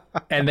Boston.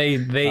 And they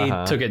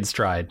took it in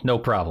stride. No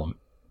problem.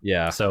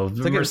 Yeah. So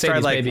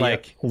Mercedes maybe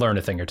learn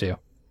a thing or two.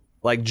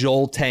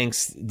 Joel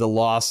tanks the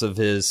loss of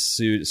his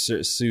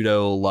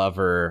pseudo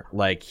lover.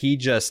 He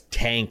just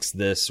tanks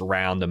this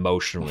round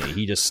emotionally.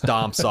 He just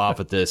stomps off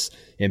at this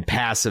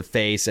impassive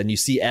face. And you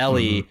see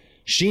Ellie,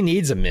 she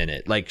needs a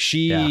minute.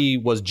 She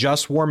was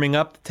just warming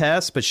up to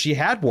Tess, but she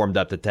had warmed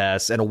up to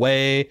Tess in a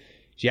way.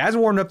 She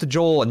hasn't warmed up to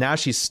Joel, and now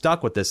she's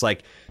stuck with this.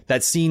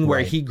 That scene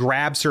where he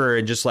grabs her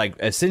and just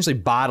essentially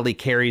bodily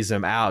carries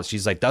him out.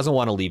 She's doesn't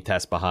want to leave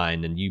Tess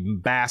behind, and you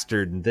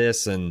bastard, and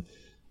this, and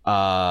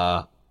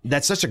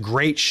that's such a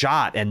great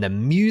shot. And the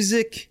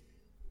music,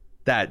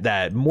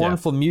 that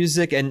mournful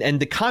music, and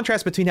the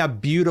contrast between how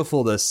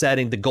beautiful the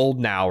setting, the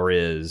golden hour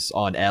is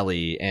on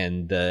Ellie,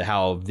 and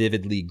how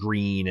vividly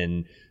green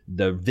and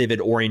the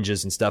vivid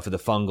oranges and stuff of the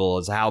fungal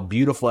is how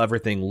beautiful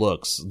everything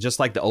looks, just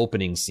like the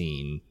opening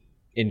scene,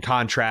 in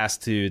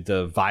contrast to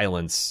the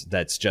violence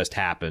that's just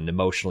happened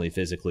emotionally,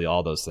 physically,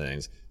 all those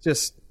things.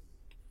 Just,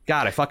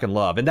 God, I fucking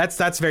love. And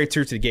that's very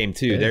true to the game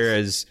too.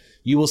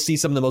 You will see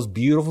some of the most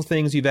beautiful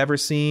things you've ever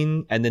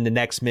seen, and then the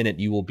next minute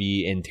you will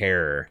be in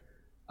terror.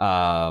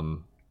 They're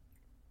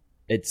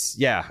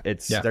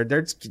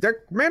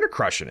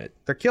crushing it.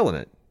 They're killing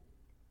it.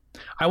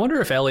 I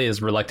wonder if Ellie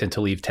is reluctant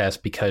to leave Tess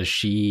because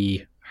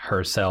she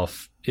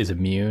herself is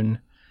immune,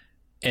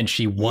 and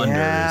she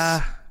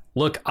wonders,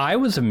 look, I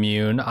was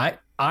immune. I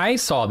I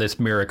saw this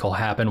miracle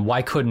happen.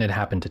 Why couldn't it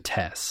happen to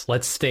Tess?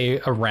 Let's stay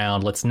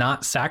around. Let's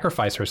not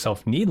sacrifice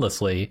herself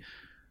needlessly.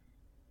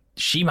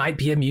 She might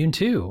be immune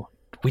too.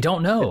 We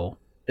don't know.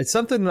 It's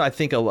something I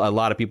think a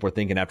lot of people are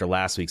thinking after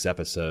last week's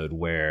episode,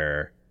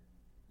 where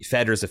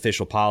Fedra's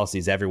official policy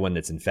is everyone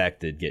that's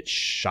infected gets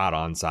shot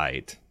on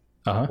sight.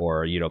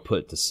 Or,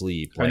 put to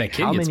sleep. When that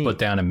kid gets put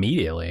down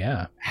immediately,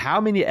 yeah. How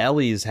many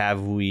Ellies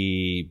have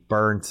we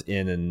burnt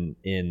in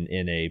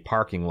a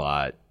parking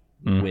lot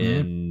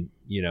when,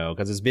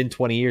 because it's been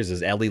 20 years.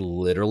 Is Ellie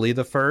literally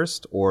the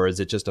first, or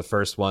is it just the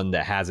first one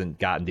that hasn't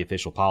gotten the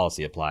official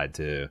policy applied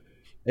to?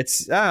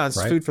 It's right.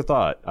 Food for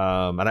thought.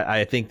 And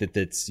I think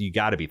that you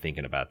got to be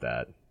thinking about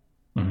that.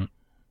 Mm-hmm.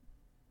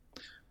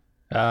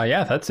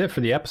 Yeah, that's it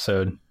for the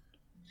episode.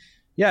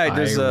 Yeah, I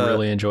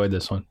really enjoyed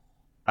this one.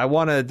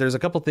 There's a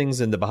couple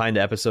things in the behind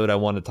the episode I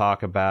want to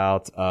talk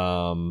about,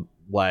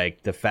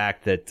 like the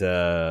fact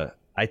that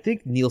I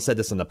think Neil said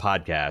this on the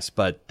podcast,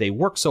 but they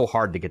work so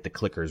hard to get the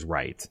clickers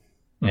right.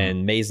 Mm-hmm.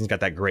 And Maison's got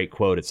that great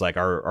quote. It's like,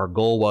 our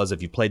goal was,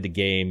 if you played the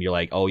game, you're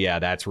like, oh yeah,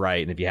 that's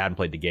right. And if you hadn't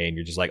played the game,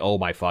 you're just like, oh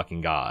my fucking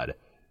God.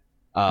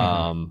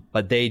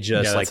 But they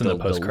just that's in the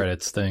post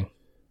credits thing.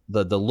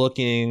 The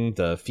looking,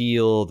 the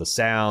feel, the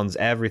sounds,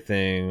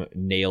 everything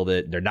nailed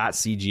it. They're not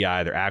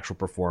CGI, they're actual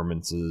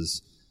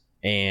performances.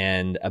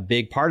 And a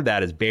big part of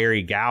that is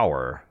Barry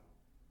Gower.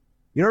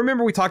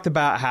 Remember we talked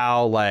about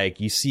how,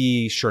 like, you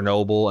see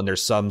Chernobyl and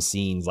there's some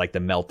scenes like the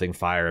melting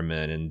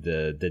firemen and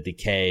the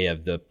decay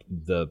of the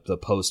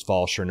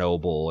post-fall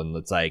Chernobyl. And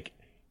it's like,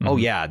 oh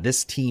yeah,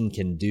 this team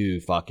can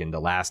do fucking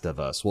The Last of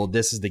Us. Well,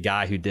 this is the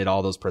guy who did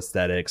all those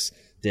prosthetics,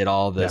 did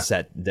all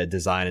the the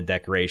design and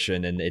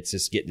decoration, and it's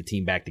just getting the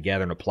team back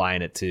together and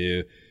applying it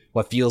to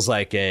what feels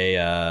like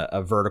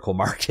a vertical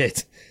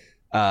market.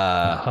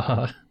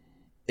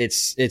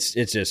 It's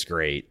just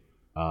great.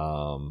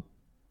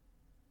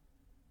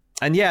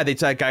 And yeah,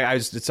 I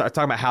was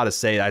talking about how to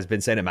say it. I've been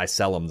saying it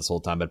mycelium this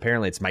whole time, but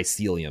apparently it's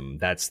mycelium.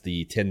 That's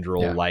the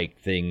tendril-like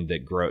thing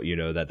that grow,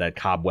 that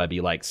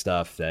cobwebby like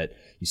stuff that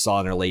you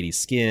saw in her lady's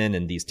skin,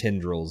 and these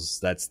tendrils.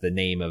 That's the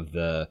name of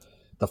the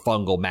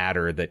fungal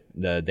matter that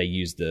they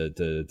use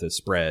to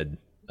spread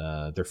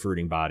their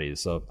fruiting bodies.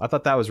 So I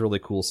thought that was really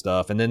cool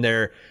stuff. And then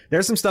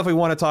there's some stuff we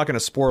want to talk in a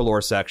Spore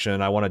Lore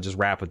section. I want to just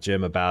wrap with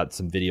Jim about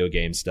some video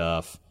game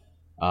stuff.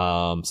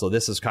 So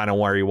this is kind of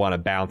where you want to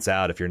bounce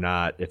out if you're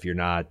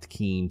not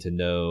keen to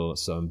know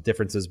some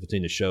differences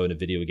between the show and a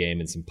video game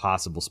and some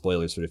possible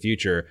spoilers for the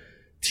future.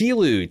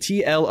 TLOU,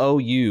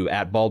 TLOU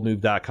at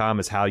baldmove.com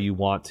is how you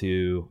want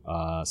to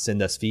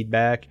send us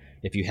feedback.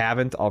 If you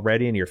haven't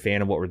already and you're a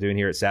fan of what we're doing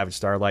here at Savage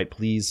Starlight,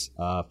 please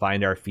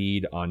find our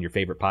feed on your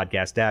favorite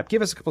podcast app.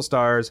 Give us a couple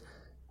stars,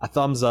 a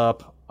thumbs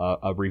up,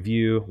 a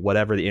review,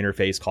 whatever the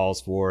interface calls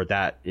for.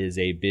 That is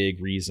a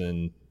big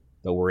reason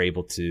that we're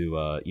able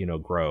to,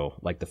 grow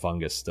like the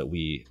fungus that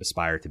we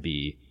aspire to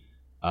be.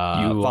 You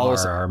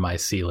are our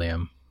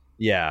mycelium.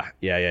 Yeah.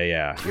 You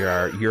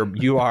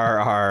are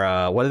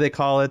our, what do they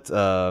call it?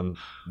 So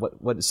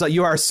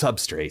you are a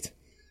substrate.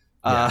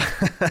 Yeah.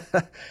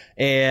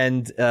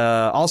 And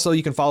also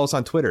you can follow us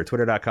on Twitter,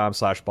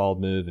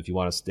 twitter.com/baldmove if you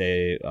want to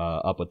stay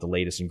up with the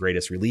latest and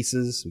greatest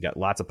releases. We got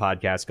lots of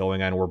podcasts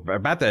going on. We're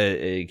about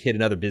to hit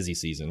another busy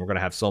season. We're going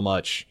to have so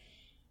much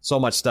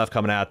stuff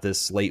coming out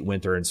this late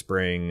winter and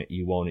spring.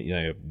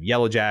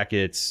 Yellow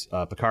Jackets,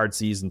 Picard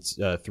season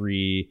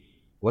 3.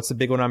 What's the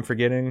big one I'm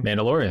forgetting?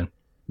 Mandalorian.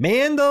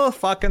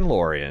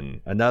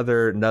 Mandalorian.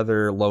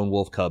 Another lone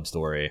wolf cub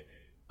story.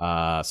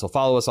 So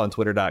follow us on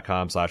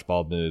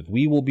twitter.com/baldmove.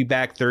 We will be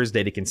back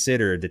Thursday to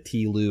consider the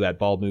TLOU at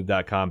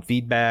baldmove.com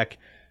feedback.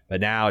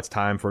 But now it's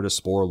time for the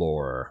Spore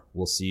Lore.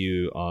 We'll see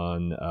you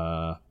on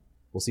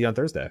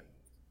Thursday.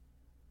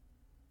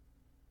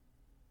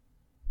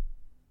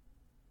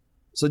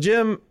 So,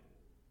 Jim,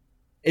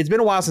 it's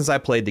been a while since I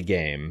played the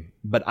game,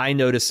 but I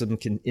noticed some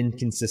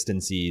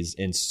inconsistencies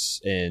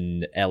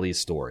in Ellie's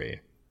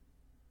story.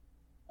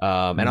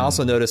 And I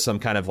also noticed some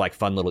kind of like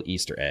fun little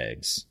Easter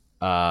eggs.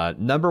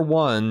 Number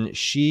one,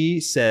 she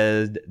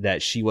said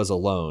that she was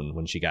alone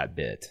when she got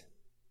bit.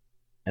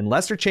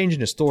 Unless they're changing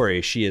the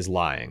story, she is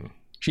lying.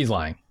 She's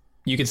lying.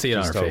 You can see it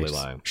on her face.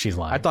 Lying. She's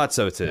lying. I thought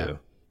so, too.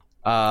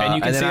 Yeah. And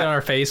you can see it on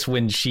her face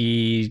when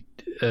she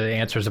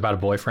answers about a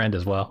boyfriend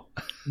as well.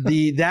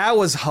 That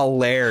was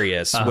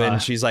hilarious when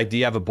she's like, do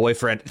you have a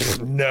boyfriend?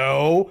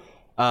 No.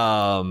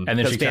 And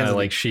then she kind of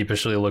like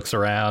sheepishly looks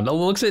around.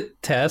 Looks at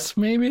Tess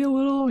maybe a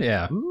little.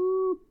 Yeah.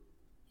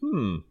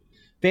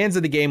 Fans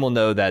of the game will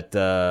know that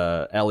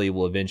Ellie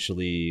will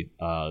eventually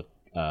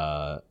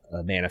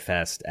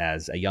manifest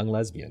as a young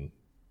lesbian.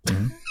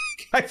 Mm-hmm.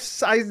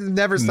 I've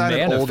never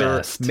sounded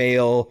older,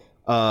 male,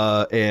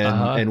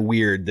 and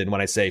weird than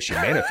when I say she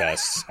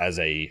manifests as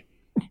a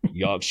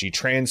young. She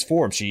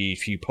transformed. She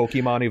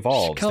Pokemon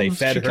evolved. They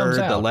fed her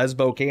the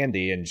Lesbo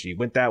candy, and she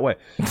went that way.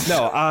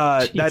 No,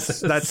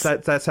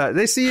 that's how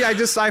they see.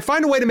 I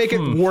find a way to make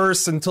it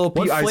worse until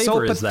I'm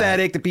so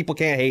pathetic that people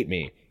can't hate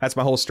me. That's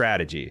my whole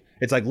strategy.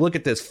 It's like, look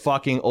at this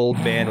fucking old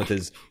man with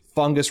his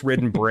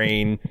fungus-ridden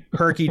brain,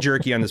 herky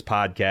jerky on this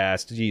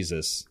podcast.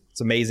 Jesus,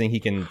 It's amazing he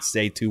can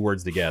say 2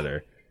 words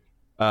together.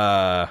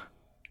 The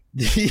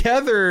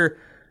other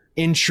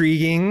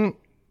intriguing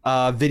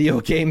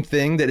video game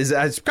thing that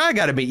it's probably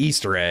got to be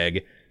Easter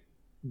egg,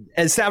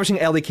 establishing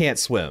Ellie can't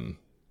swim,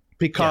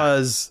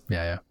 because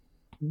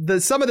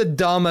some of the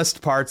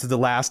dumbest parts of The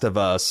Last of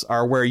Us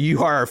are where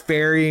you are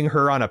ferrying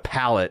her on a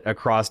pallet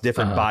across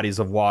different bodies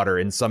of water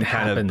in some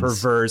kind of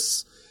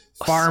perverse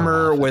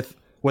farmer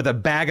with a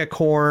bag of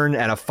corn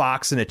and a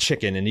fox and a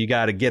chicken, and you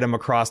got to get them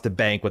across the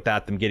bank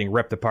without them getting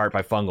ripped apart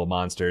by fungal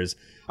monsters.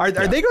 Are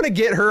they going to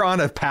get her on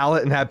a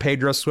pallet and have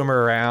Pedro swim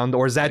her around,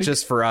 or is that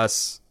just for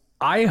us?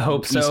 I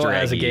hope so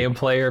as a game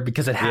player,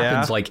 because it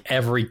happens like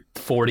every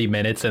 40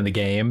 minutes in the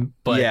game.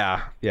 But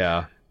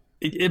yeah.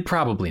 It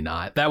probably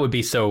not. That would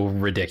be so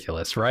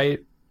ridiculous,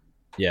 right?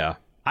 Yeah.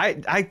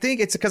 I think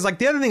it's because, like,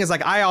 the other thing is,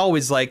 like, I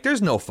always, like,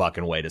 there's no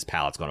fucking way this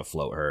pallet's going to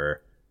float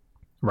her.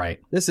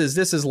 Right. This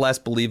is less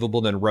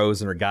believable than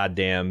Rose and her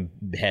goddamn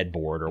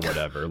headboard or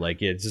whatever.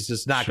 Like, it's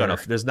just not going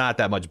to, there's not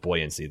that much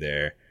buoyancy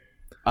there.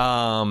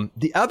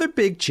 The other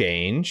big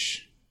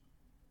change,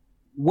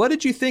 what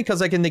did you think?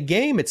 Because, like, in the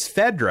game, it's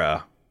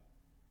Fedra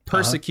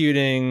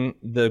persecuting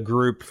the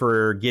group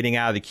for getting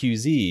out of the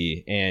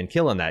QZ and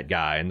killing that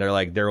guy, and they're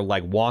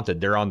like wanted.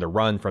 They're on the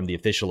run from the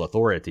official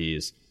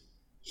authorities.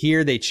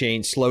 Here they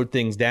slowed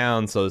things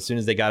down, so as soon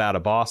as they got out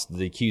of Boston,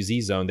 the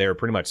QZ zone, they were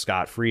pretty much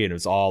scot-free, and it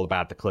was all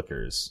about the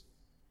clickers.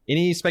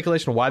 Any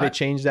speculation on why they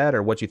changed that,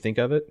 or what you think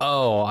of it?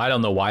 Oh, I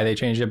don't know why they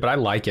changed it, but I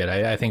like it.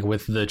 I think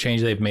with the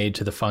change they've made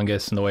to the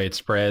fungus and the way it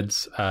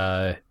spreads,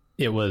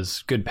 it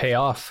was good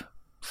payoff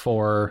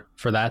for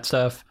that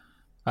stuff.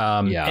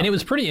 And it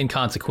was pretty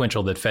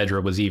inconsequential that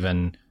Fedra was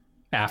even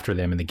after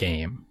them in the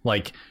game.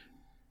 Like,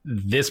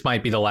 this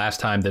might be the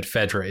last time that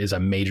Fedra is a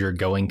major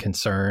going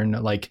concern.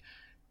 Like,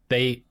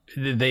 they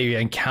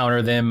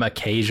encounter them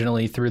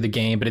occasionally through the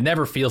game, but it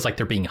never feels like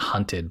they're being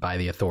hunted by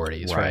the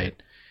authorities, right?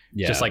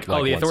 Yeah, just like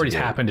the authorities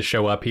happened to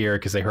show up here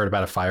because they heard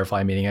about a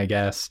Firefly meeting, I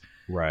guess.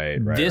 Right.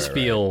 This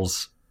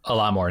feels a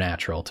lot more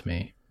natural to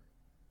me.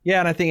 Yeah,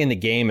 and I think in the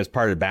game, as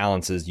part of the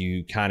balances,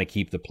 you kind of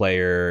keep the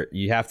player,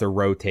 you have to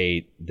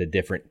rotate the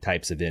different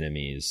types of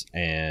enemies,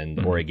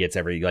 and or it gets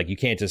you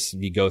can't just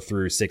go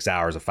through 6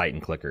 hours of fighting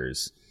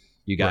clickers.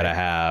 You got to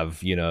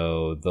have,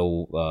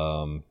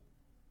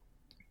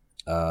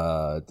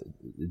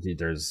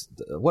 there's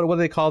what do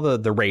they call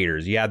the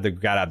raiders? You got to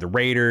have the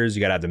raiders, you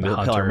got to have the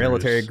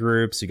military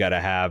groups, you got to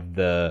have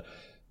the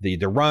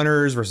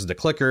runners versus the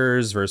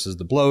clickers versus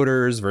the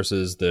bloaters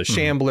versus the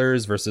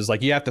shamblers versus,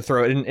 like, you have to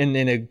throw it in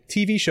a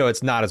TV show.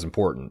 It's not as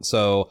important.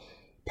 So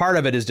part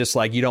of it is just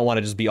like, you don't want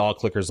to just be all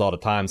clickers all the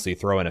time. So you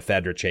throw in a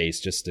Fedra chase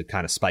just to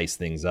kind of spice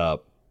things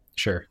up.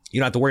 Sure. You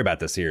don't have to worry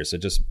about this here. So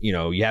just,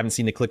 you haven't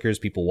seen the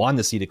clickers. People want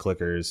to see the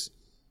clickers.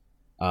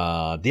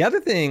 The other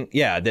thing,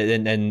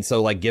 and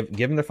so, like, give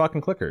them the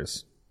fucking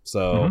clickers.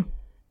 So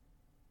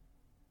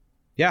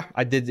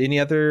I did. Any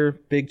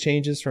other big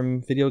changes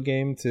from video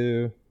game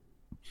to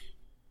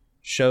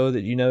show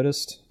that you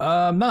noticed?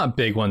 Not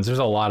big ones. There's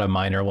a lot of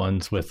minor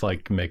ones with,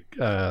 like,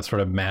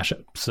 sort of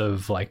mashups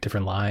of, like,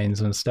 different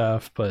lines and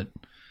stuff. But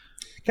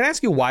can I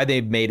ask you why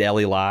they made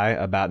Ellie lie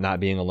about not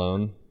being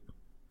alone?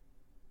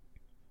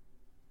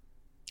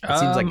 It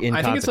seems like inconsequential.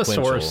 I think it's a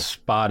sore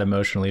spot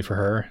emotionally for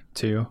her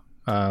too.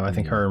 I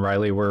think her and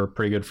Riley were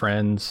pretty good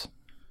friends.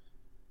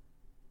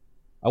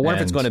 I wonder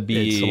if it's going to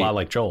be... It's a lot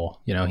like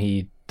Joel.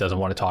 He doesn't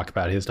want to talk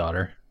about his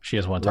daughter. She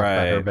doesn't want to talk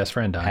about her best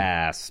friend dying.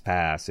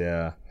 Pass,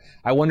 yeah.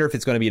 I wonder if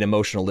it's going to be an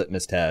emotional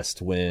litmus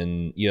test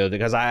when,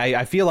 because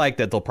I feel like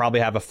that they'll probably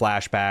have a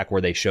flashback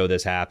where they show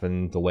this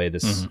happen, the way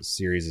this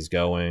series is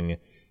going.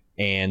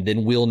 And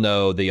then we'll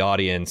know, the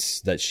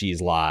audience, that she's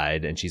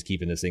lied and she's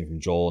keeping this thing from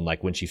Joel. And,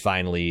 like, when she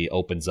finally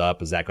opens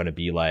up, is that going to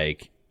be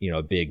like,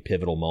 a big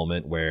pivotal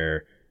moment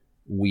where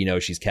we know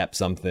she's kept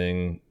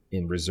something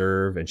in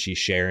reserve and she's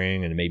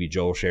sharing, and maybe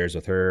Joel shares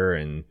with her,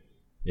 and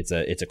it's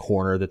a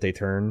corner that they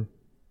turn?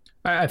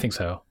 I think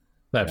so.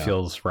 That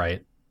feels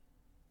right.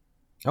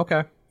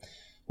 Okay.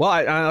 Well,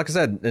 I like I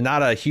said,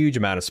 not a huge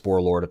amount of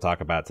spoiler lore to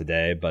talk about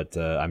today, but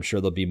I'm sure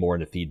there'll be more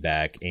in the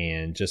feedback.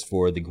 And just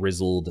for the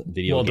grizzled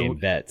video game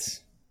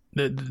vets,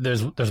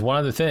 there's one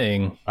other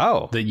thing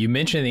that you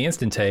mentioned in the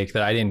instant take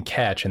that I didn't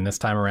catch, and this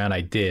time around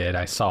I did.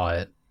 I saw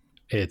it.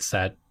 It's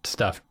that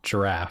stuffed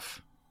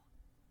giraffe.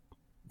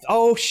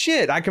 Oh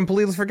shit! I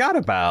completely forgot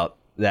about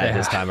that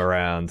this time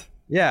around.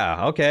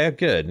 Yeah. Okay.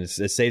 Good.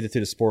 It's saved it to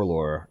the spoiler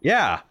lore.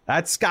 Yeah,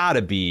 that's got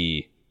to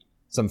be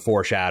some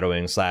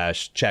foreshadowing /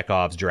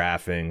 Chekhov's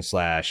giraffing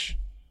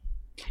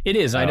 / It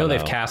is. I know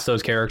they've cast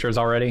those characters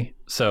already.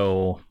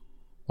 So,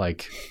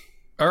 like,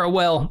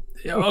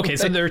 okay.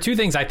 So there are two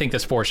things I think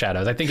this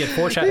foreshadows. I think it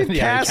foreshadows. They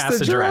cast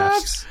the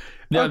giraffes.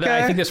 No,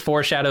 I think this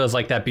foreshadows,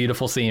 like, that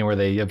beautiful scene where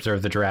they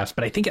observe the giraffes.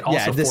 But I think it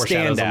also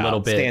foreshadows a little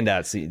bit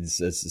standout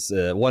scenes. It's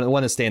one of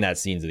the standout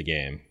scenes of the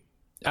game.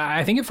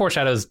 I think it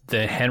foreshadows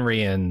the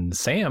Henry and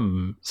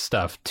Sam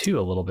stuff too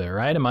a little bit,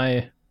 right? Am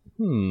I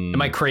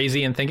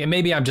crazy in thinking?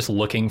 Maybe I'm just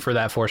looking for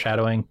that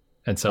foreshadowing,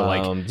 and so,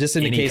 like, just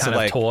in the case kind of,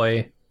 like,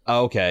 toy.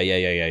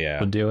 Okay, yeah.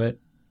 Would do it.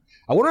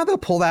 I wonder how they'll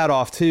pull that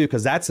off too,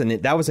 because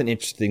that was an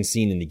interesting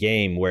scene in the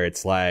game where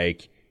it's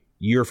like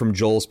you're from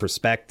Joel's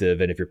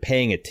perspective, and if you're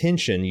paying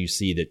attention, you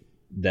see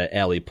that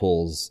Ellie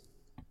pulls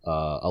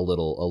a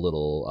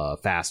little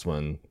fast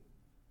one.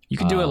 You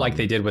can do it like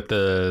they did with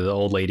the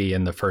old lady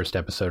in the first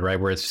episode, right?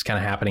 Where it's just kind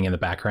of happening in the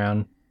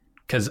background.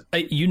 Because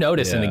you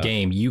notice in the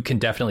game, you can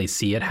definitely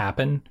see it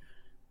happen.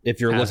 If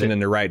you're looking in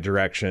the right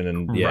direction.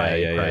 And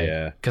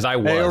yeah. Because I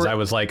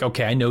was like,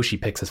 okay, I know she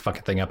picks this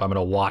fucking thing up. I'm going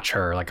to watch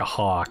her like a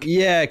hawk.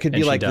 Yeah, it could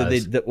be like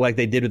like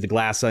they did with the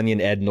Glass Onion,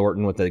 Ed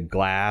Norton with the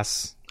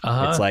glass.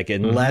 It's like,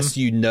 unless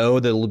you know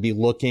that it'll be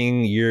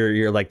looking,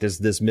 you're like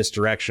this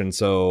misdirection.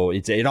 So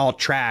it all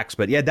tracks.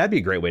 But yeah, that'd be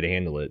a great way to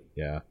handle it.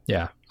 Yeah.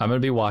 Yeah, I'm going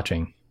to be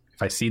watching.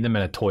 If I see them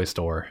in a toy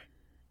store,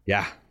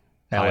 yeah,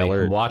 High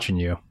alert. I'm watching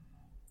you.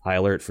 High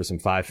alert for some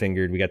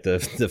 5-fingered. We got the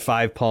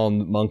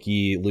 5-palm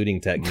monkey looting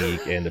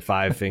technique and the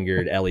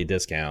 5-fingered Ellie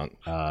discount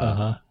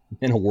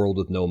in a world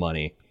with no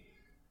money.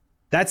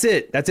 That's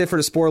it. That's it for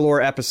the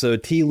Spoiler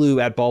episode.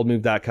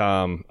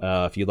 tlu@baldmove.com.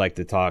 If you'd like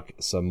to talk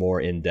some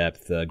more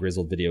in-depth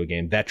Grizzled video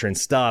game veteran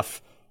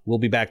stuff, we'll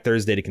be back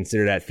Thursday to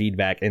consider that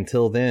feedback.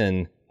 Until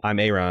then, I'm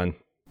Aaron.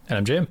 And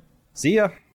I'm Jim. See ya.